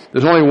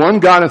 There's only one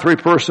God in 3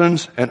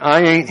 persons, and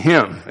I ain't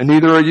Him, and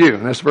neither are you.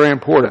 And that's very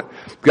important.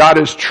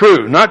 God is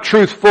true, not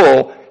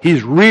truthful.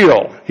 He's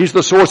real. He's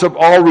the source of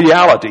all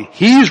reality.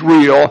 He's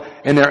real,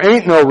 and there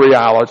ain't no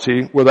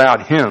reality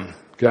without Him.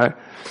 Okay?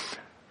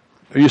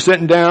 Are you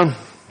sitting down?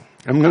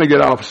 I'm going to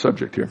get off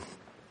subject here.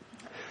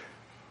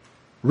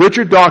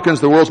 Richard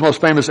Dawkins, the world's most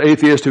famous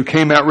atheist, who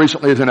came out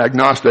recently as an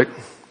agnostic,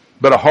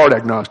 but a hard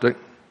agnostic,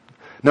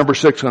 number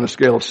 6 on a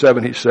scale of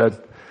 7, he said,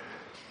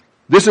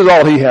 this is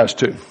all he has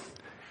too.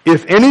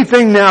 If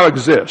anything now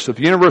exists, if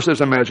the universe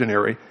is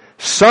imaginary,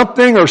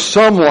 something or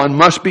someone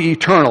must be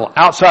eternal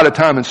outside of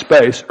time and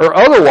space, or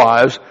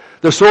otherwise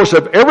the source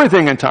of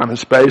everything in time and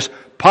space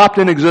popped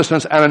in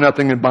existence out of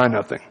nothing and by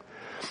nothing.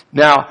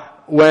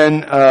 Now,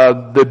 when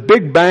the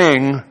Big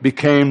Bang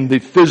became the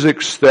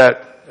physics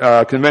that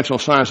conventional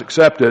science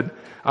accepted,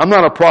 I'm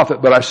not a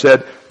prophet, but I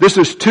said, this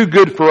is too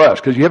good for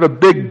us, because you have a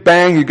Big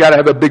Bang, you gotta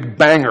have a Big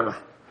Banger.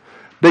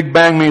 Big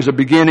Bang means a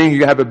beginning,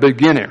 you have a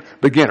beginner.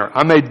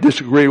 I may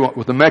disagree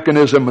with the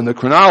mechanism and the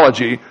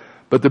chronology,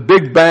 but the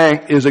Big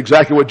Bang is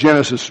exactly what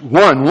Genesis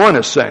 1:1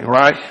 is saying,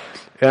 right?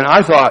 And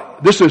I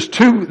thought, this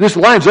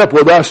lines up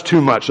with us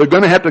too much. They're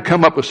gonna have to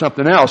come up with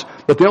something else,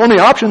 but the only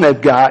option they've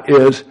got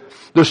is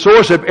the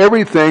source of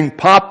everything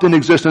popped in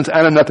existence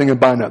out of nothing and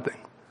by nothing.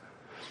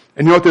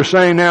 And you know what they're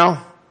saying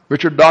now?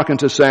 Richard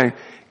Dawkins is saying,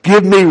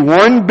 give me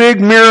one big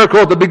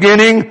miracle at the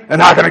beginning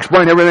and I can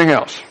explain everything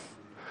else.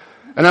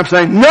 And I'm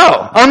saying,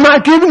 no, I'm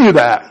not giving you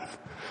that.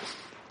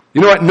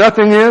 You know what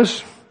nothing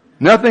is?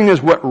 Nothing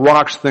is what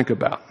rocks think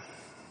about.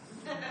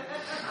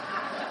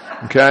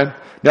 Okay?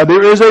 Now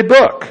there is a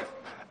book,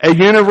 A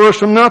Universe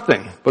from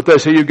Nothing, but they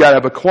say you've got to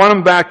have a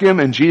quantum vacuum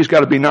and G's got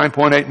to be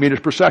 9.8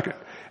 meters per second.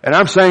 And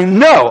I'm saying,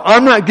 no,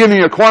 I'm not giving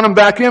you a quantum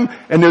vacuum,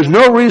 and there's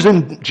no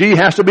reason G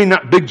has to be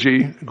big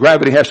G,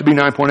 gravity has to be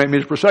 9.8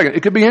 meters per second.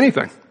 It could be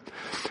anything.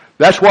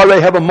 That's why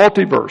they have a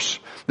multiverse.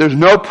 There's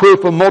no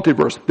proof of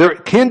multiverse. There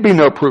can be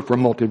no proof for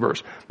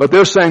multiverse. But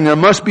they're saying there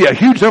must be a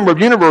huge number of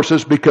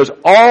universes because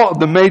all of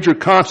the major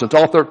constants,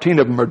 all 13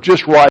 of them, are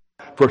just right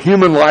for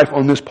human life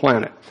on this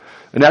planet.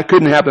 And that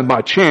couldn't happen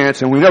by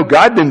chance, and we know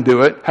God didn't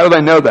do it. How do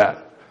they know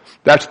that?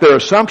 That's their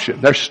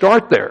assumption. They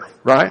start there,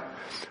 right?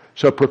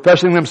 So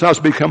professing themselves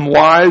to become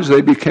wise,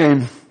 they believe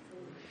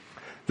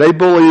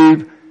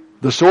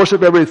the source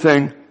of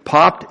everything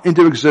popped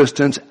into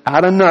existence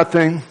out of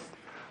nothing,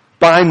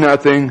 by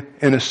nothing,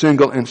 in a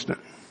single instant.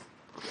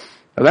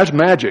 Now that's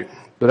magic,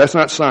 but that's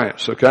not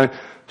science, okay?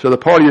 So the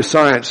party of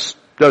science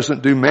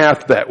doesn't do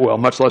math that well,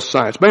 much less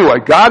science. But anyway,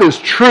 God is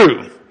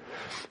true.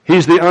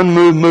 He's the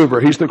unmoved mover.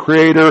 He's the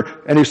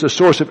creator, and He's the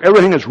source of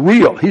everything that's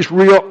real. He's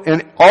real,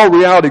 and all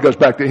reality goes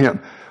back to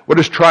Him. What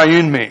does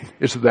triune mean?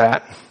 It's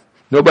that.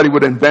 Nobody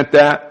would invent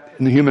that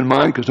in the human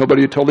mind because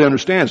nobody totally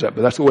understands that,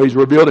 but that's the way He's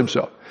revealed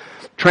Himself.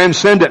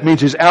 Transcendent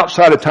means He's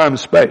outside of time and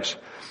space.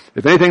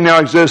 If anything now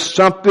exists,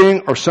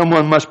 something or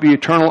someone must be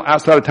eternal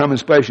outside of time and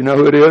space. You know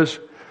who it is?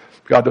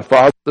 God the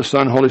Father, the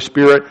Son, Holy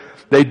Spirit.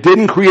 They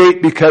didn't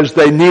create because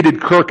they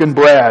needed Kirk and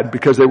Brad,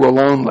 because they were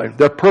lonely.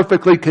 They're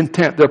perfectly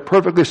content. They're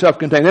perfectly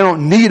self-contained. They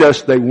don't need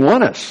us. They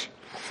want us.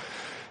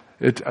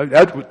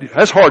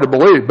 That's hard to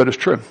believe, but it's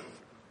true.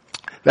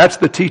 That's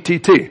the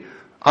TTT.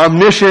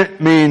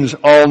 Omniscient means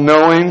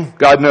all-knowing.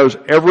 God knows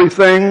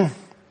everything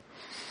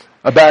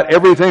about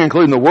everything,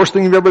 including the worst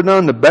thing you've ever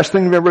done, the best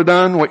thing you've ever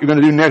done, what you're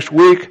going to do next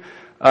week.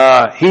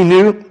 He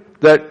knew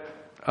that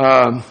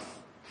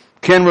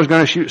Ken was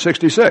going to shoot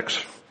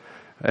 66.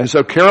 And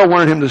so Carol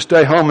wanted him to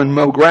stay home and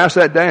mow grass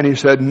that day, and he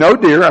said, "No,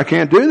 dear, I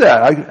can't do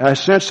that. I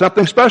sensed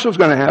something special was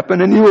going to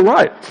happen," and you were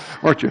right,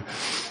 weren't you?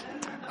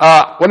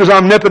 What does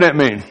omnipotent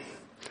mean?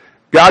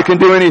 God can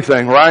do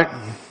anything, right?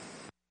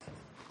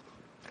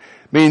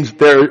 Means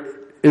there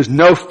is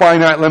no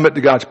finite limit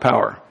to God's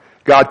power.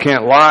 God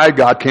can't lie,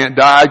 God can't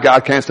die,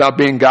 God can't stop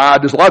being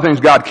God. There's a lot of things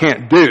God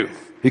can't do.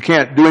 He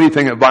can't do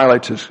anything that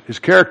violates his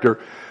character,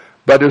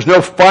 but there's no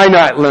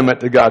finite limit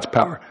to God's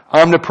power.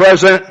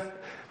 Omnipresent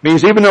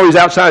means even though he's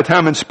outside of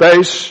time and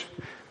space,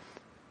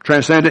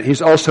 transcendent,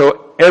 he's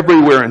also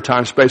everywhere in time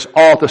and space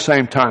all at the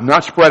same time.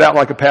 Not spread out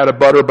like a pat of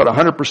butter, but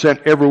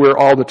 100% everywhere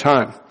all the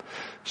time.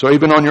 So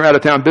even on your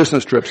out-of-town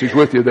business trips, he's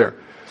with you there.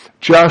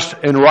 Just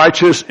and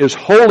righteous is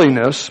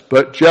holiness,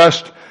 but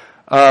just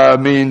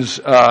means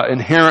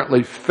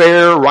inherently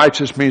fair.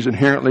 Righteous means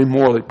inherently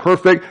morally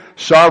perfect.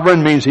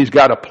 Sovereign means he's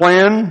got a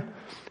plan.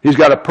 He's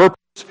got a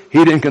purpose.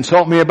 He didn't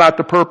consult me about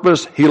the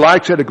purpose. He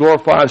likes it. It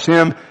glorifies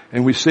him.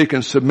 And we seek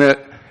and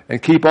submit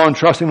and keep on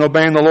trusting and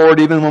obeying the Lord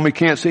even when we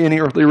can't see any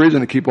earthly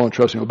reason to keep on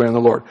trusting and obeying the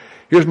Lord.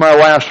 Here's my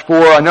last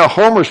four. I know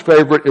Homer's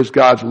favorite is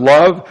God's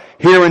love.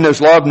 Herein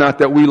is love, not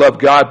that we love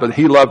God, but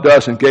he loved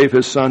us and gave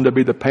his son to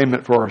be the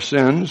payment for our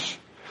sins.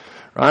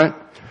 Right?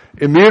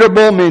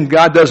 Immutable means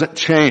God doesn't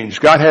change.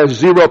 God has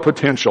zero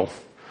potential.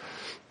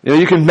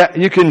 You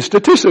know,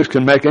 statistics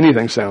can make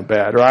anything sound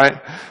bad,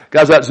 right?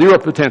 God's got zero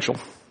potential.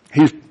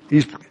 He's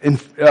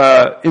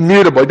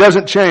immutable. He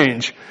doesn't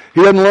change.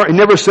 He doesn't learn. He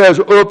never says,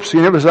 "Oops." He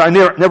never says, "I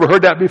never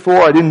heard that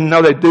before. I didn't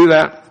know they'd do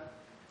that."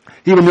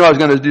 He even knew I was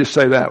going to just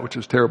say that, which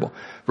is terrible.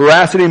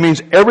 Veracity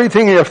means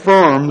everything he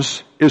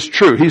affirms is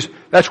true.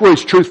 That's where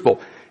he's truthful,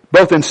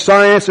 both in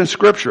science and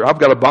scripture. I've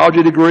got a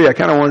biology degree. I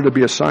kind of wanted to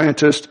be a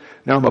scientist.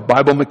 Now I'm a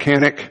Bible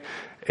mechanic.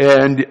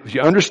 And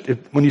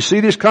when you see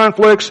these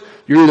conflicts,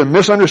 you're either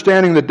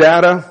misunderstanding the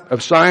data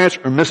of science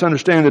or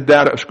misunderstanding the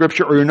data of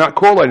scripture, or you're not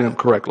correlating them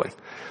correctly.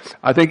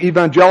 I think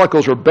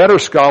evangelicals are better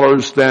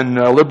scholars than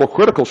liberal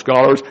critical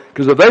scholars,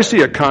 because if they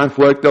see a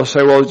conflict, they'll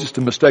say, "Well, it's just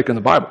a mistake in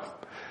the Bible."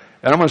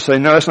 And I'm going to say,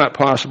 no, that's not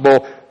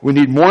possible. We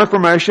need more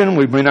information.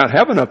 We may not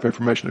have enough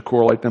information to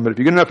correlate them, but if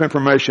you get enough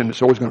information,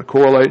 it's always going to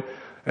correlate.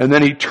 And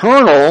then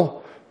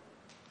eternal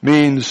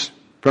means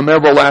from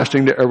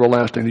everlasting to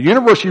everlasting. The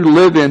universe you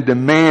live in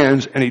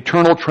demands an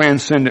eternal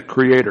transcendent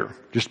creator,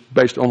 just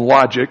based on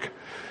logic.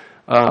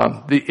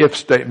 The if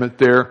statement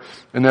there,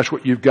 and that's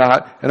what you've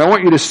got. And I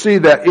want you to see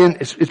that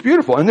it's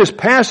beautiful. In this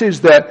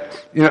passage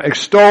that,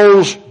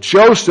 extols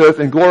Joseph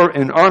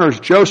and honors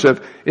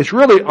Joseph, it's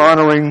really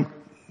honoring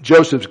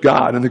Joseph's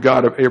God and the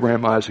God of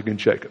Abraham, Isaac, and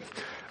Jacob.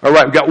 All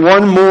right, we've got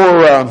one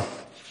more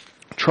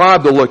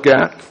tribe to look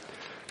at.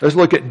 Let's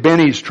look at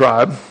Benny's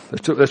tribe.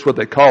 That's what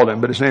they called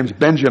him, but his name's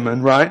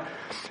Benjamin, right?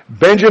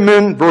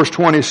 Benjamin, verse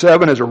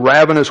 27, is a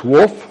ravenous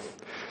wolf.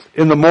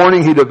 In the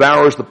morning he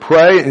devours the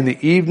prey. In the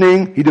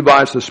evening he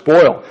divides the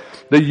spoil.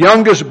 The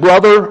youngest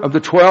brother of the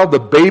 12, the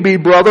baby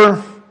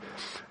brother,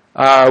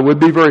 would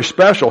be very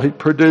special. He'd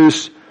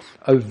produce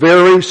a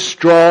very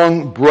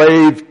strong,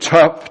 brave,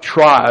 tough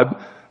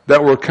tribe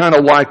that were kind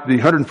of like the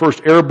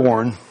 101st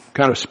Airborne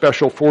kind of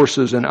special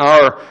forces in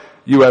our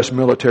U.S.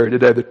 military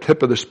today, the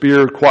tip of the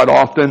spear quite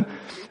often.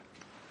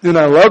 And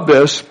I love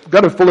this. Go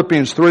to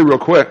Philippians 3 real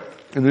quick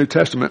in the New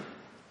Testament.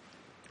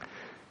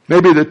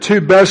 Maybe the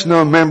two best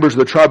known members of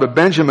the tribe of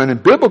Benjamin in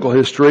biblical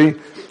history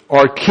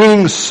are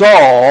King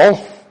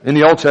Saul in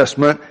the Old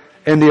Testament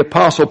and the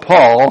Apostle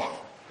Paul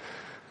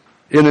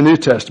in the New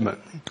Testament.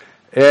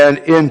 And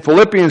in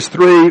Philippians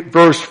 3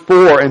 verse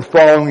 4 and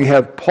following, we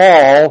have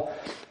Paul,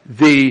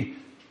 the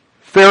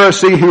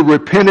Pharisee who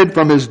repented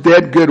from his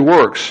dead good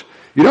works.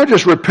 You don't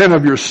just repent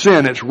of your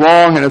sin, it's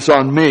wrong and it's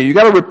on me. You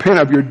gotta repent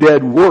of your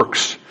dead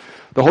works.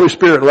 The Holy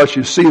Spirit lets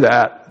you see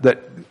that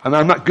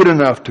I'm not good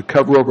enough to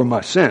cover over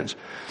my sins.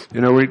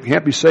 We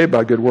can't be saved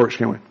by good works,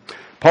 can we?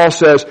 Paul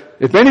says,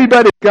 if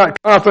anybody's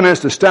got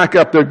confidence to stack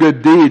up their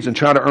good deeds and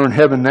try to earn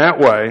heaven that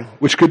way,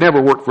 which could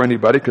never work for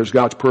anybody because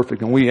God's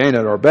perfect and we ain't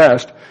at our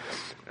best,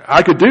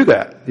 I could do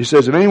that. He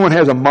says, if anyone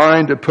has a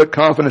mind to put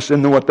confidence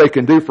in what they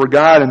can do for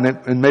God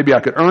and maybe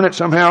I could earn it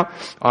somehow,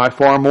 I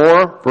far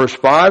more. Verse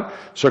 5,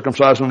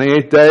 circumcised on the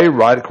 8th day,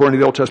 right according to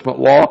the Old Testament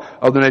law,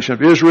 of the nation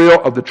of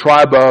Israel, of the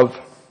tribe of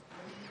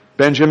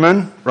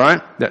Benjamin,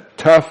 right? That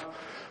tough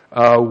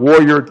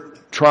warrior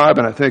tribe,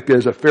 and I think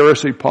as a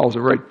Pharisee, Paul's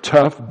a very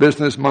tough,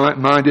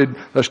 business-minded,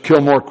 let's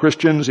kill more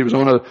Christians. He was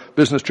on a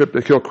business trip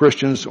to kill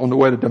Christians on the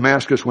way to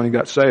Damascus when he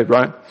got saved,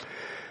 right?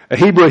 A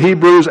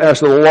Hebrews, as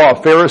to the law, a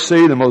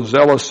Pharisee, the most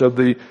zealous of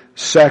the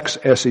sects,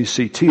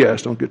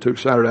 S-E-C-T-S, don't get too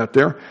excited out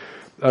there,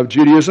 of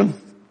Judaism.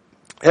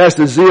 as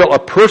to zeal, a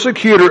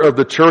persecutor of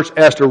the church,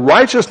 as to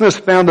righteousness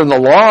found in the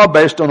law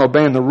based on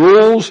obeying the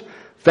rules,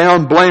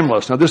 found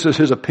blameless. Now this is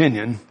his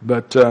opinion,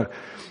 but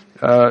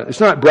it's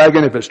not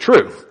bragging if it's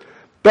true.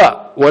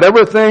 But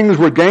whatever things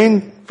were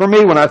gained for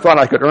me when I thought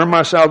I could earn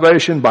my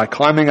salvation by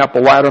climbing up a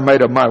ladder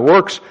made of my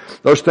works,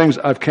 those things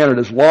I've counted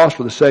as loss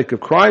for the sake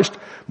of Christ.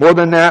 More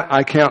than that,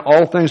 I count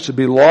all things to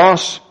be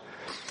loss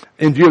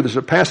in view of the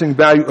surpassing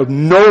value of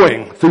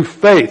knowing through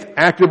faith,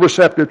 active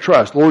receptive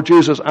trust. Lord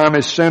Jesus, I'm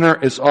a sinner.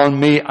 It's on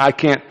me. I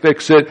can't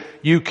fix it.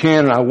 You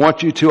can, and I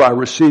want you to. I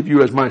receive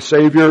you as my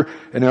Savior.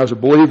 And as a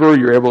believer,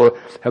 you're able to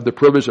have the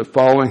privilege of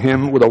following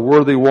Him with a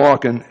worthy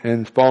walk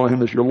and following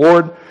Him as your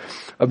Lord.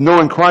 Of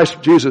knowing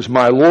Christ Jesus,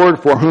 my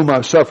Lord, for whom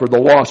I've suffered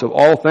the loss of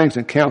all things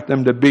and count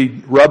them to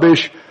be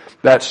rubbish.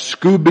 That's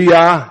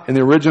scubia in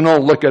the original.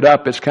 Look it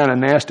up. It's kind of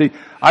nasty.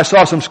 I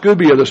saw some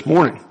scubia this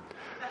morning.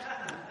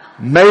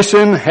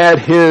 Mason had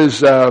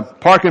his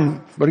pack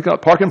and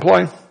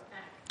play?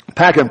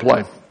 Pack and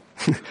play.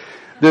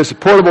 This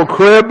portable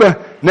crib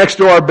next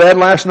to our bed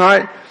last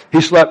night. He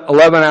slept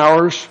 11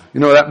 hours. You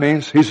know what that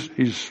means?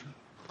 He's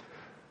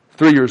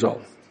 3 years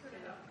old.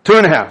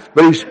 2.5.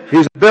 But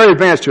he's very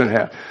advanced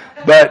 2.5.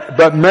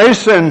 But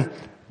Mason,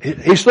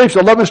 he sleeps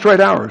 11 straight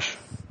hours.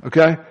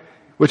 Okay?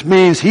 Which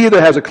means he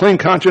either has a clean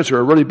conscience or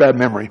a really bad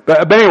memory.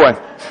 But anyway,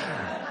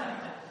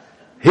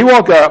 he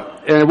woke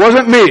up, and it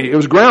wasn't me, it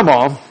was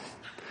Grandma.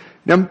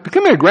 Now,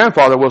 becoming a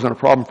grandfather wasn't a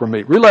problem for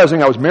me.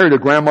 Realizing I was married to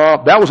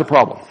Grandma, that was a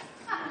problem.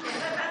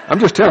 I'm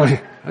just telling you,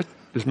 that's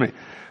just me.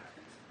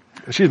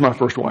 She's my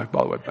first wife,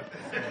 by the way. But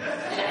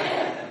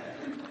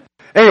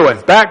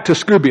anyway, back to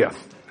scubia.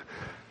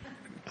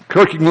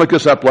 Kirk, you can look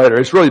this up later.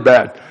 It's really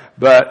bad.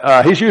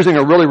 But he's using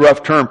a really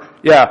rough term.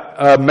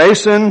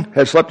 Mason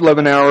had slept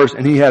 11 hours,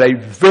 and he had a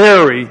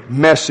very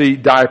messy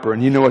diaper,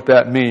 and you know what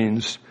that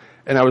means.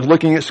 And I was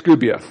looking at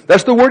scubia.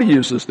 That's the word he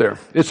uses there.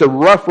 It's a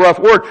rough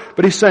word,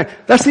 but he's saying,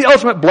 that's the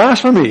ultimate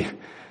blasphemy.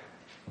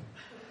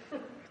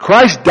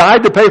 Christ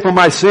died to pay for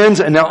my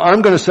sins, and now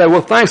I'm going to say,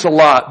 well, thanks a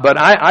lot, but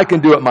I can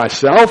do it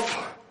myself.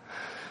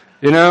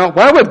 You know,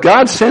 why would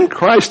God send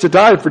Christ to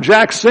die for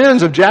Jack's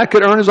sins if Jack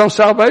could earn his own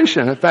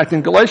salvation? In fact,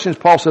 in Galatians,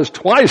 Paul says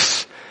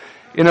twice,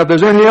 you know, if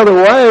there's any other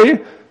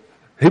way,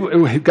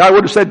 God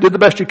would have said, did the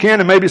best you can,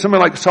 and maybe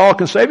somebody like Saul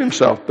can save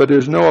himself, but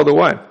there's no other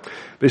way.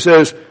 But he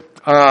says,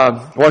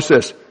 watch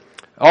this.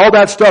 All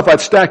that stuff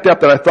I'd stacked up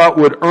that I thought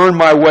would earn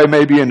my way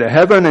maybe into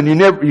heaven, and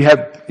you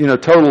have,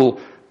 total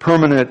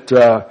permanent,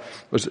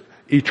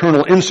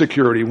 eternal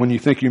insecurity when you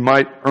think you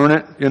might earn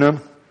it,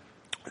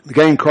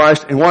 gain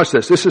Christ. And watch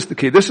this. This is the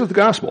key. This is the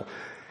gospel.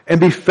 And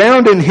be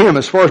found in Him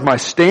as far as my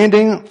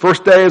standing,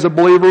 first day as a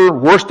believer,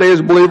 worst day as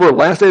a believer,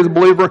 last day as a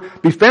believer,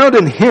 be found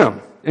in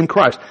Him, in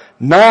Christ.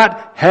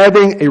 Not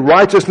having a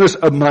righteousness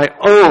of my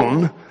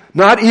own,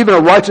 not even a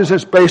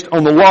righteousness based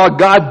on the law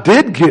God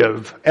did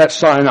give at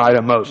Sinai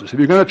to Moses. If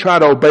you're going to try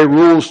to obey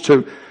rules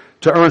to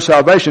earn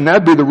salvation,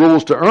 that'd be the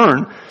rules to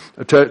earn,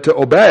 to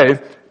obey.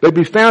 They'd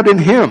be found in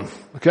Him.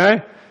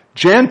 Okay?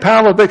 Jan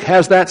Pavlovic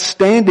has that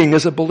standing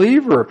as a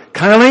believer.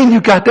 Kylene,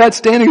 you got that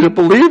standing as a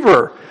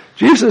believer.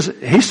 Jesus,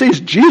 he sees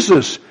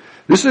Jesus.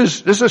 This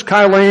is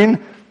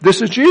Kylene.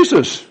 This is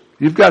Jesus.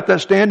 You've got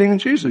that standing in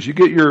Jesus. You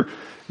get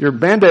your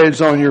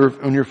band-aids on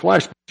your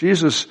flesh.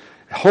 Jesus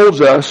holds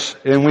us,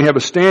 and we have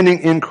a standing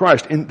in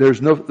Christ. There's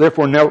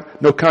therefore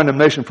no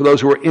condemnation for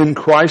those who are in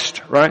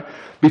Christ, right?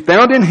 Be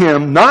found in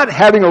Him, not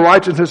having a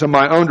righteousness of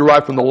my own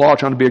derived from the law,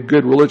 trying to be a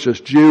good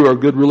religious Jew or a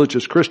good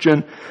religious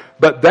Christian,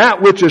 but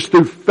that which is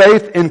through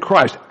faith in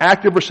Christ,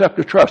 active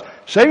receptive trust.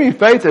 Saving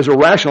faith is a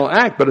rational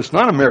act, but it's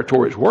not a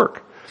meritorious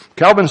work.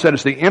 Calvin said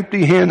it's the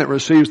empty hand that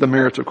receives the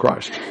merits of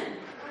Christ.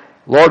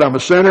 Lord, I'm a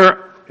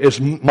sinner. It's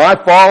my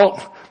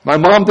fault. My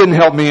mom didn't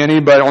help me any,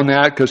 but on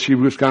that, because she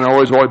was kind of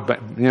always,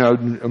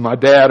 my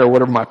dad or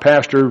whatever, my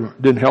pastor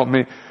didn't help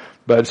me.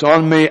 But it's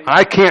on me.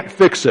 I can't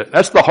fix it.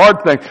 That's the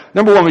hard thing.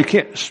 Number one,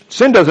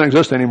 sin doesn't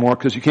exist anymore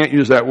because you can't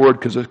use that word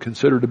because it's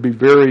considered to be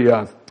very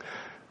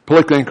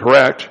politically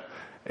incorrect.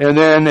 And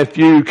then if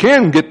you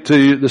can get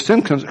to the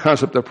sin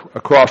concept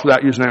across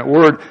without using that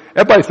word,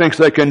 everybody thinks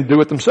they can do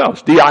it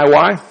themselves.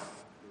 DIY.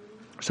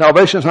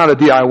 Salvation is not a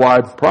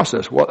DIY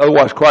process.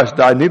 Otherwise, Christ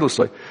died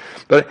needlessly.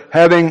 But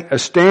having a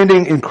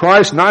standing in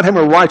Christ, not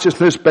having a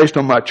righteousness based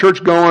on my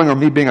church going or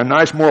me being a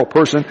nice moral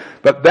person,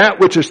 but that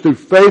which is through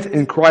faith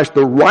in Christ,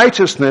 the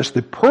righteousness,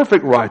 the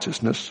perfect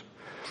righteousness,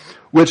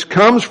 which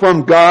comes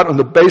from God on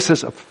the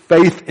basis of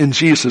faith in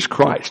Jesus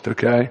Christ,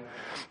 okay?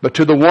 But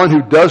to the one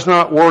who does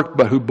not work,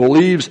 but who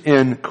believes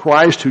in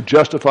Christ, who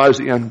justifies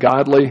the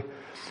ungodly.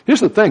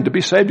 Here's the thing, to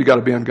be saved, you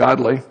gotta be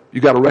ungodly. You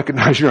gotta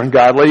recognize you're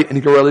ungodly, and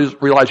you gotta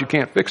realize you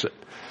can't fix it.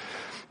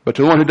 But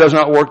to the one who does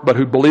not work, but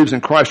who believes in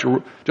Christ,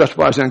 who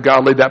justifies the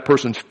ungodly, that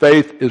person's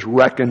faith is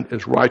reckoned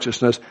as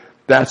righteousness.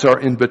 That's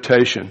our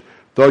invitation.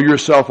 Throw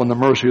yourself on the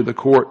mercy of the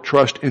court.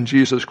 Trust in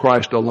Jesus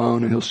Christ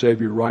alone, and He'll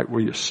save you right where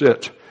you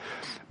sit.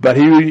 But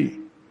He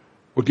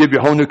will give you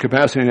a whole new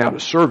capacity now to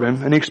serve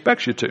Him, and He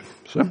expects you to.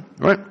 So,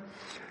 right?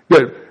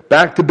 Good.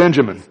 Back to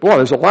Benjamin. Boy,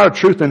 there's a lot of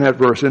truth in that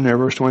verse, in there,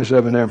 verse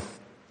 27 there.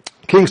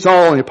 King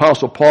Saul and the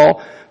Apostle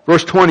Paul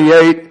Verse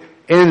 28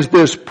 ends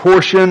this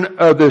portion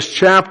of this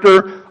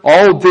chapter.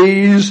 All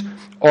these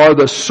are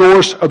the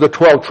source of the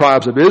 12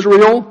 tribes of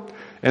Israel.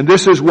 And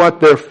this is what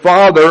their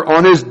father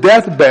on his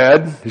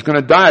deathbed, he's going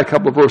to die a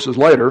couple of verses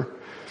later,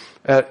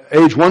 at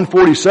age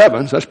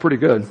 147, so that's pretty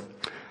good,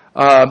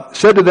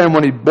 said to them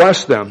when he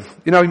blessed them.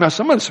 You know,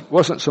 some of this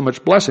wasn't so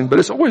much blessing, but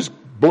it's always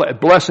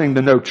blessing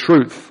to know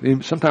truth.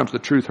 Sometimes the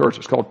truth hurts.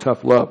 It's called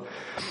tough love.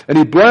 And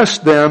he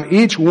blessed them,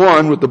 each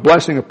one with the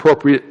blessing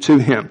appropriate to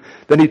him.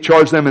 Then he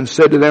charged them and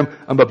said to them,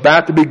 I'm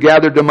about to be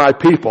gathered to my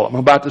people. I'm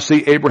about to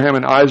see Abraham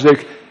and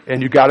Isaac,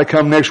 and you got to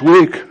come next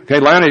week. Okay,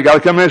 Lana, you got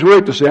to come next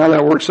week to see how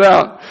that works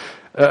out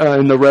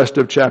in the rest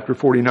of chapter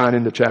 49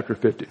 into chapter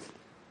 50.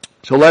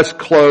 So let's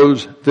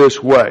close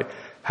this way.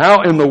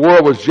 How in the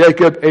world was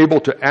Jacob able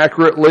to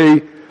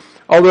accurately,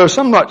 although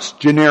somewhat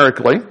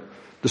generically,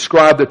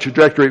 describe the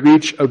trajectory of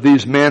each of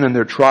these men and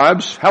their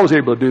tribes? How was he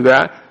able to do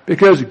that?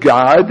 Because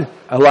God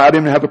allowed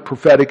him to have a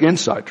prophetic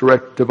insight,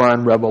 direct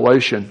divine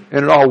revelation,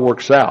 and it all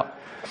works out.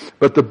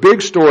 But the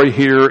big story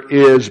here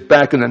is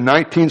back in the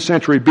 19th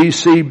century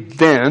BC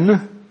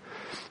then,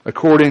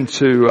 according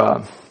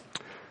to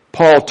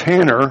Paul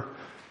Tanner,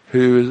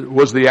 who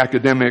was the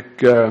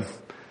academic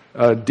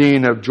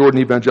dean of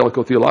Jordan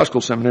Evangelical Theological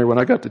Seminary when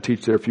I got to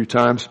teach there a few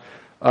times.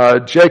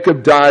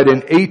 Jacob died in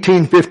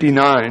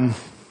 1859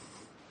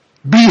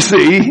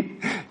 BC.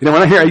 You know,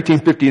 when I hear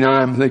 1859,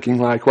 I'm thinking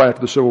like right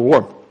after the Civil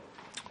War.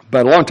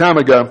 But a long time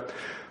ago.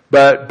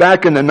 But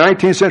back in the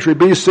 19th century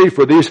BC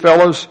for these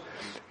fellows,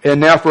 and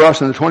now for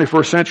us in the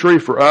 21st century,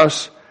 for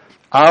us,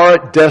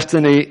 our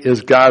destiny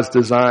is God's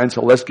design,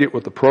 so let's get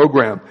with the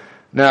program.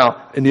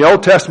 Now, in the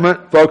Old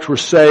Testament, folks were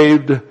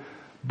saved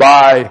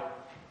by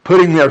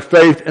putting their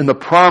faith in the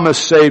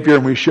promised Savior,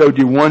 and we showed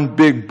you one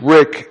big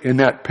brick in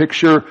that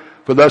picture.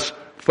 For thus,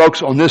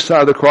 folks on this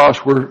side of the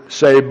cross were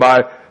saved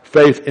by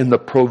faith in the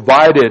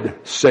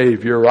provided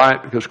Savior,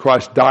 right? Because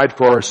Christ died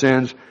for our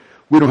sins.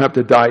 We don't have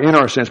to die in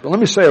our sins. But let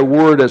me say a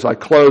word as I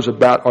close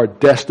about our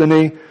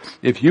destiny.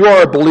 If you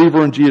are a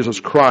believer in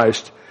Jesus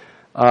Christ,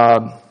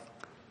 God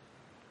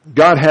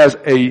has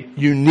a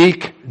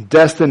unique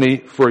destiny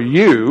for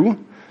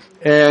you.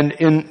 And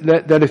in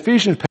that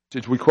Ephesians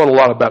passage, we quote a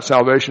lot about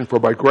salvation. For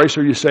by grace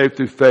are you saved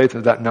through faith,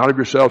 and that not of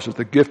yourselves is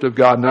the gift of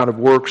God, not of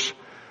works,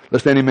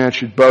 lest any man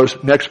should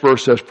boast. Next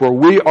verse says, for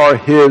we are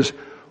his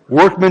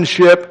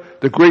workmanship.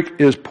 The Greek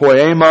is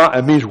poema.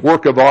 It means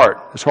work of art.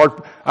 It's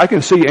hard. I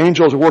can see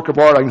Angel as a work of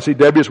art. I can see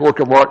Debbie as a work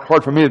of art.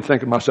 Hard for me to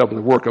think of myself as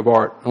a work of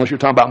art, unless you're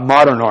talking about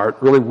modern art,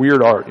 really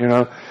weird art, you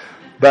know.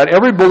 But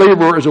every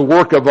believer is a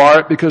work of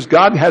art because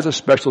God has a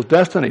special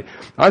destiny.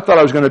 I thought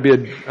I was going to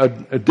be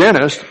a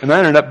dentist, and I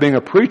ended up being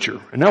a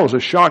preacher. And that was a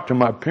shock to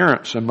my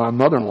parents and my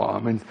mother-in-law. I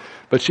mean,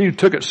 but she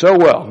took it so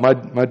well.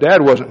 My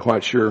dad wasn't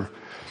quite sure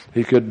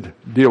he could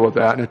deal with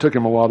that, and it took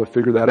him a while to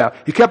figure that out.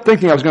 He kept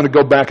thinking I was going to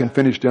go back and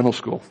finish dental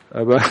school.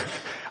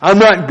 I'm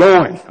not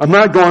going. I'm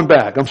not going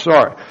back. I'm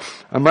sorry.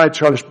 I might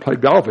try to play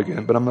golf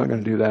again, but I'm not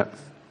going to do that.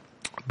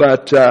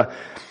 But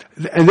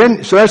and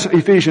then, so that's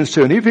Ephesians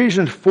 2. In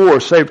Ephesians 4,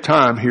 save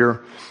time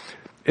here,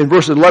 in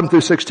verses 11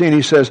 through 16,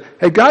 he says,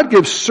 hey, God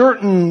gives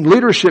certain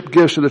leadership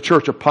gifts to the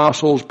church,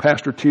 apostles,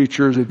 pastor,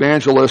 teachers,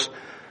 evangelists,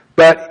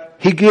 but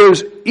he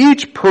gives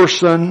each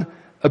person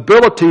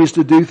abilities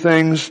to do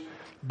things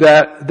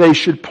that they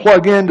should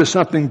plug into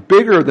something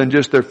bigger than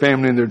just their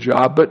family and their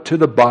job, but to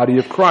the body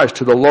of Christ,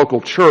 to the local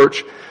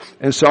church.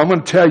 And so I'm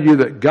going to tell you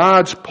that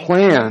God's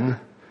plan,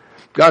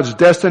 God's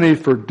destiny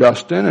for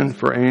Dustin and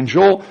for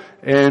Angel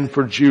and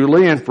for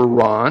Julie and for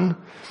Ron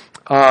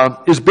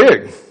is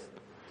big.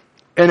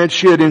 And it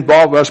should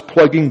involve us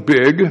plugging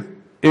big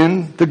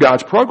into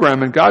God's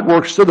program. And God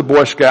works through the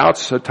Boy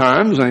Scouts at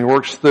times, and he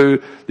works through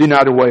the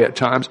United Way at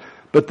times.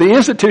 But the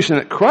institution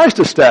that Christ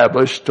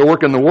established to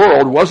work in the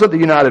world wasn't the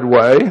United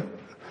Way,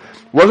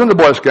 wasn't the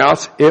Boy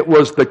Scouts. It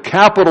was the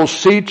capital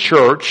C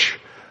church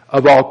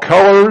of all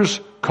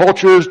colors,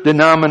 cultures,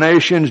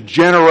 denominations,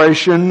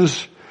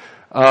 generations,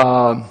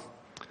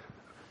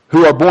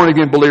 who are born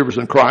again believers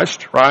in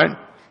Christ, right?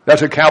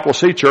 That's a capital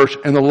C church.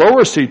 And the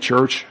lower C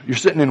church, you're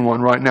sitting in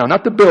one right now.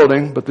 Not the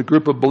building, but the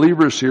group of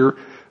believers here.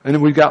 And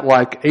then we've got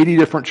like 80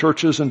 different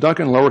churches in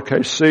Duncan,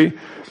 lowercase c.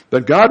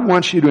 But God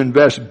wants you to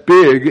invest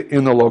big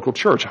in the local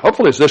church.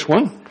 Hopefully it's this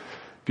one.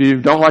 If you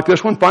don't like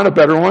this one, find a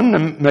better one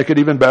and make it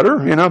even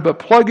better, you know, but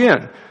plug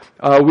in.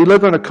 We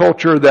live in a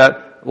culture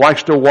that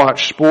likes to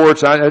watch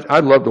sports. I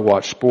love to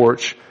watch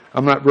sports.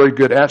 I'm not very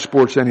good at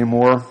sports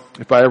anymore,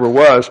 if I ever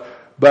was.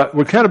 But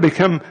we kind of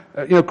become,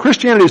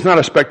 Christianity is not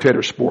a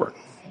spectator sport,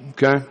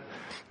 okay?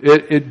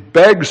 It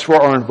begs for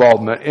our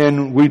involvement,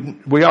 and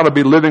we ought to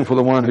be living for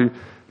the one who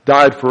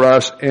died for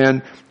us.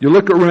 And you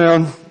look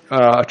around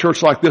a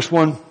church like this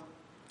one,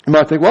 you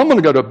might think, well, I'm going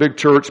to go to a big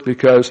church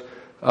because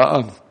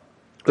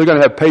they're going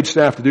to have paid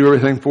staff to do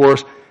everything for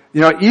us. You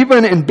know,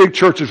 even in big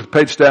churches with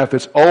paid staff,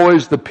 it's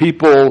always the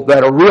people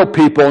that are real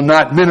people,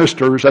 not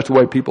ministers. That's the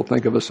way people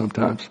think of us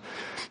sometimes,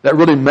 that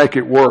really make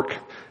it work.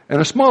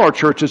 In a smaller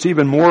church, it's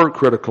even more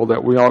critical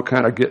that we all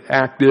kind of get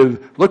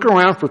active. Look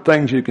around for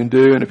things you can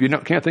do, and if you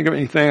can't think of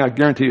anything, I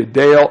guarantee you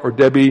Dale or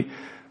Debbie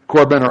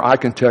Corbin or I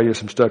can tell you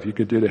some stuff you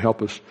could do to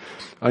help us.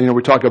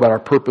 We talk about our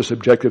purpose,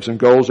 objectives, and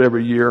goals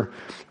every year.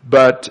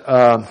 But,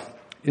 on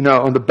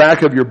the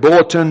back of your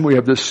bulletin, we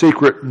have this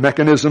secret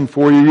mechanism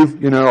for you.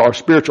 Our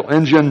spiritual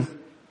engine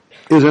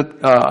isn't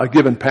a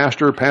given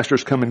pastor.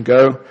 Pastors come and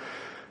go.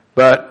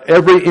 But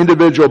every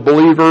individual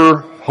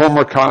believer,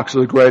 Homer Cox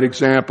is a great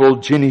example.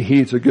 Jenny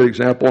Heath's a good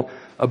example.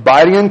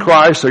 Abiding in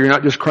Christ, so you're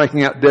not just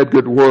cranking out dead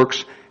good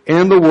works,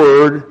 and the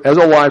Word as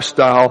a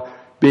lifestyle,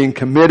 being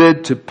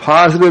committed to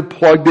positive,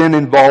 plugged-in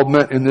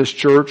involvement in this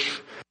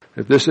church.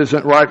 If this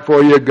isn't right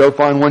for you, go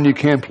find one you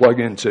can plug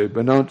into.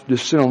 But don't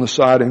just sit on the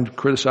side and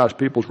criticize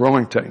people's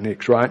rowing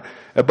techniques, right?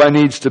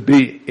 Everybody needs to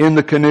be in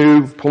the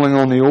canoe, pulling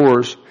on the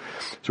oars.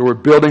 So we're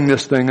building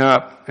this thing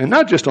up, and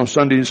not just on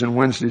Sundays and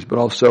Wednesdays, but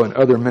also in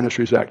other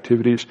ministries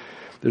activities.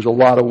 There's a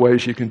lot of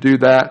ways you can do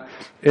that.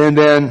 And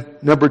then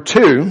number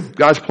 2,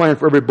 God's plan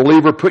for every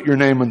believer, put your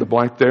name in the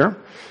blank there,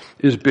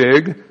 is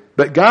big.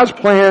 But God's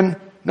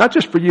plan, not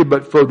just for you,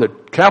 but for the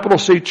capital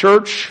C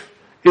church,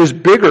 is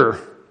bigger,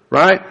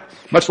 right?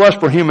 Much less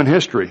for human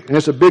history. And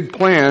it's a big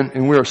plan,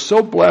 and we are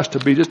so blessed to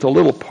be just a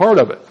little part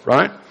of it,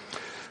 right?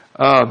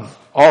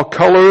 All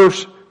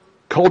colors,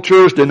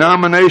 cultures,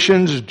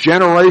 denominations,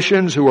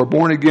 generations who are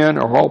born again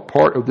are all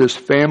part of this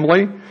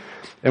family.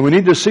 And we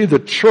need to see the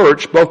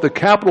church, both the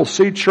capital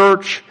C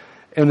church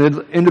and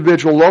the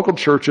individual local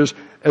churches,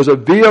 as a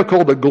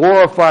vehicle to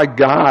glorify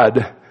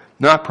God,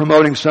 not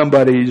promoting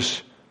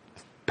somebody's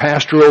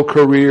pastoral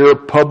career,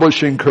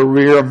 publishing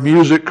career,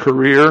 music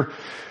career.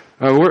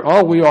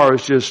 All we are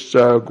is just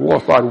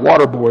glorified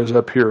water boys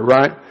up here,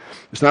 right?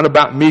 It's not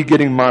about me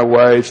getting my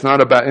way. It's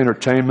not about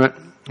entertainment.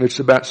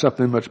 It's about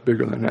something much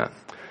bigger than that.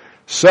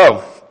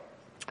 So,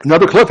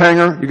 another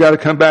cliffhanger. You got to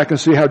come back and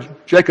see how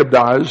Jacob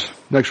dies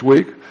next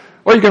week.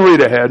 Or you can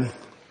read ahead.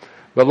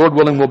 But Lord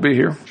willing, we'll be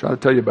here. Try to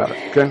tell you about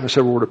it. Okay? Let's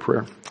have a word of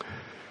prayer.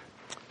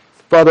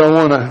 Father, I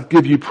want to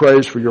give you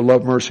praise for your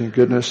love, mercy, and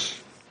goodness.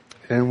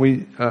 And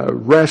we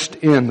rest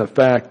in the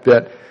fact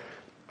that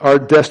our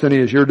destiny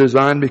is your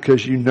design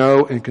because you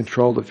know and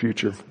control the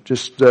future.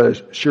 Just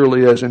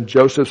surely as in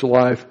Joseph's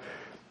life,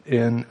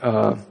 in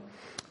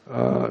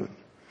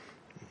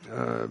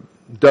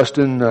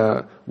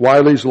Dustin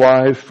Wiley's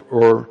life,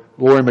 or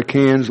Lori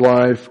McCann's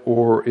life,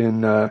 or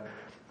in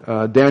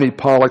Danny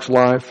Pollock's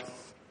life.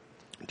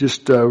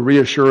 Just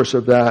reassure us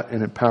of that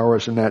and empower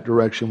us in that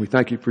direction. We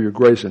thank you for your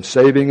grace in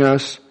saving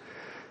us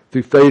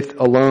through faith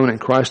alone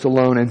and Christ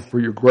alone, and for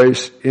your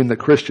grace in the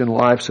Christian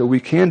life so we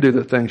can do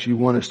the things you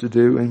want us to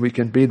do and we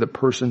can be the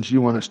persons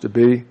you want us to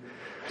be. And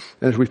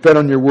as we fed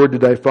on your word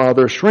today,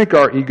 Father, shrink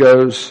our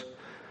egos,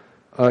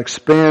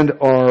 expand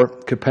our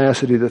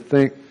capacity to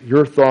think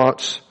your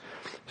thoughts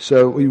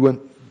so we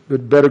would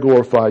better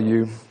glorify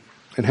you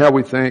in how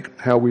we think,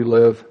 how we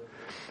live,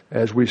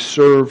 as we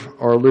serve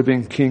our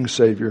living King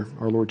Savior,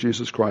 our Lord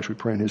Jesus Christ. We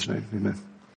pray in his name. Amen.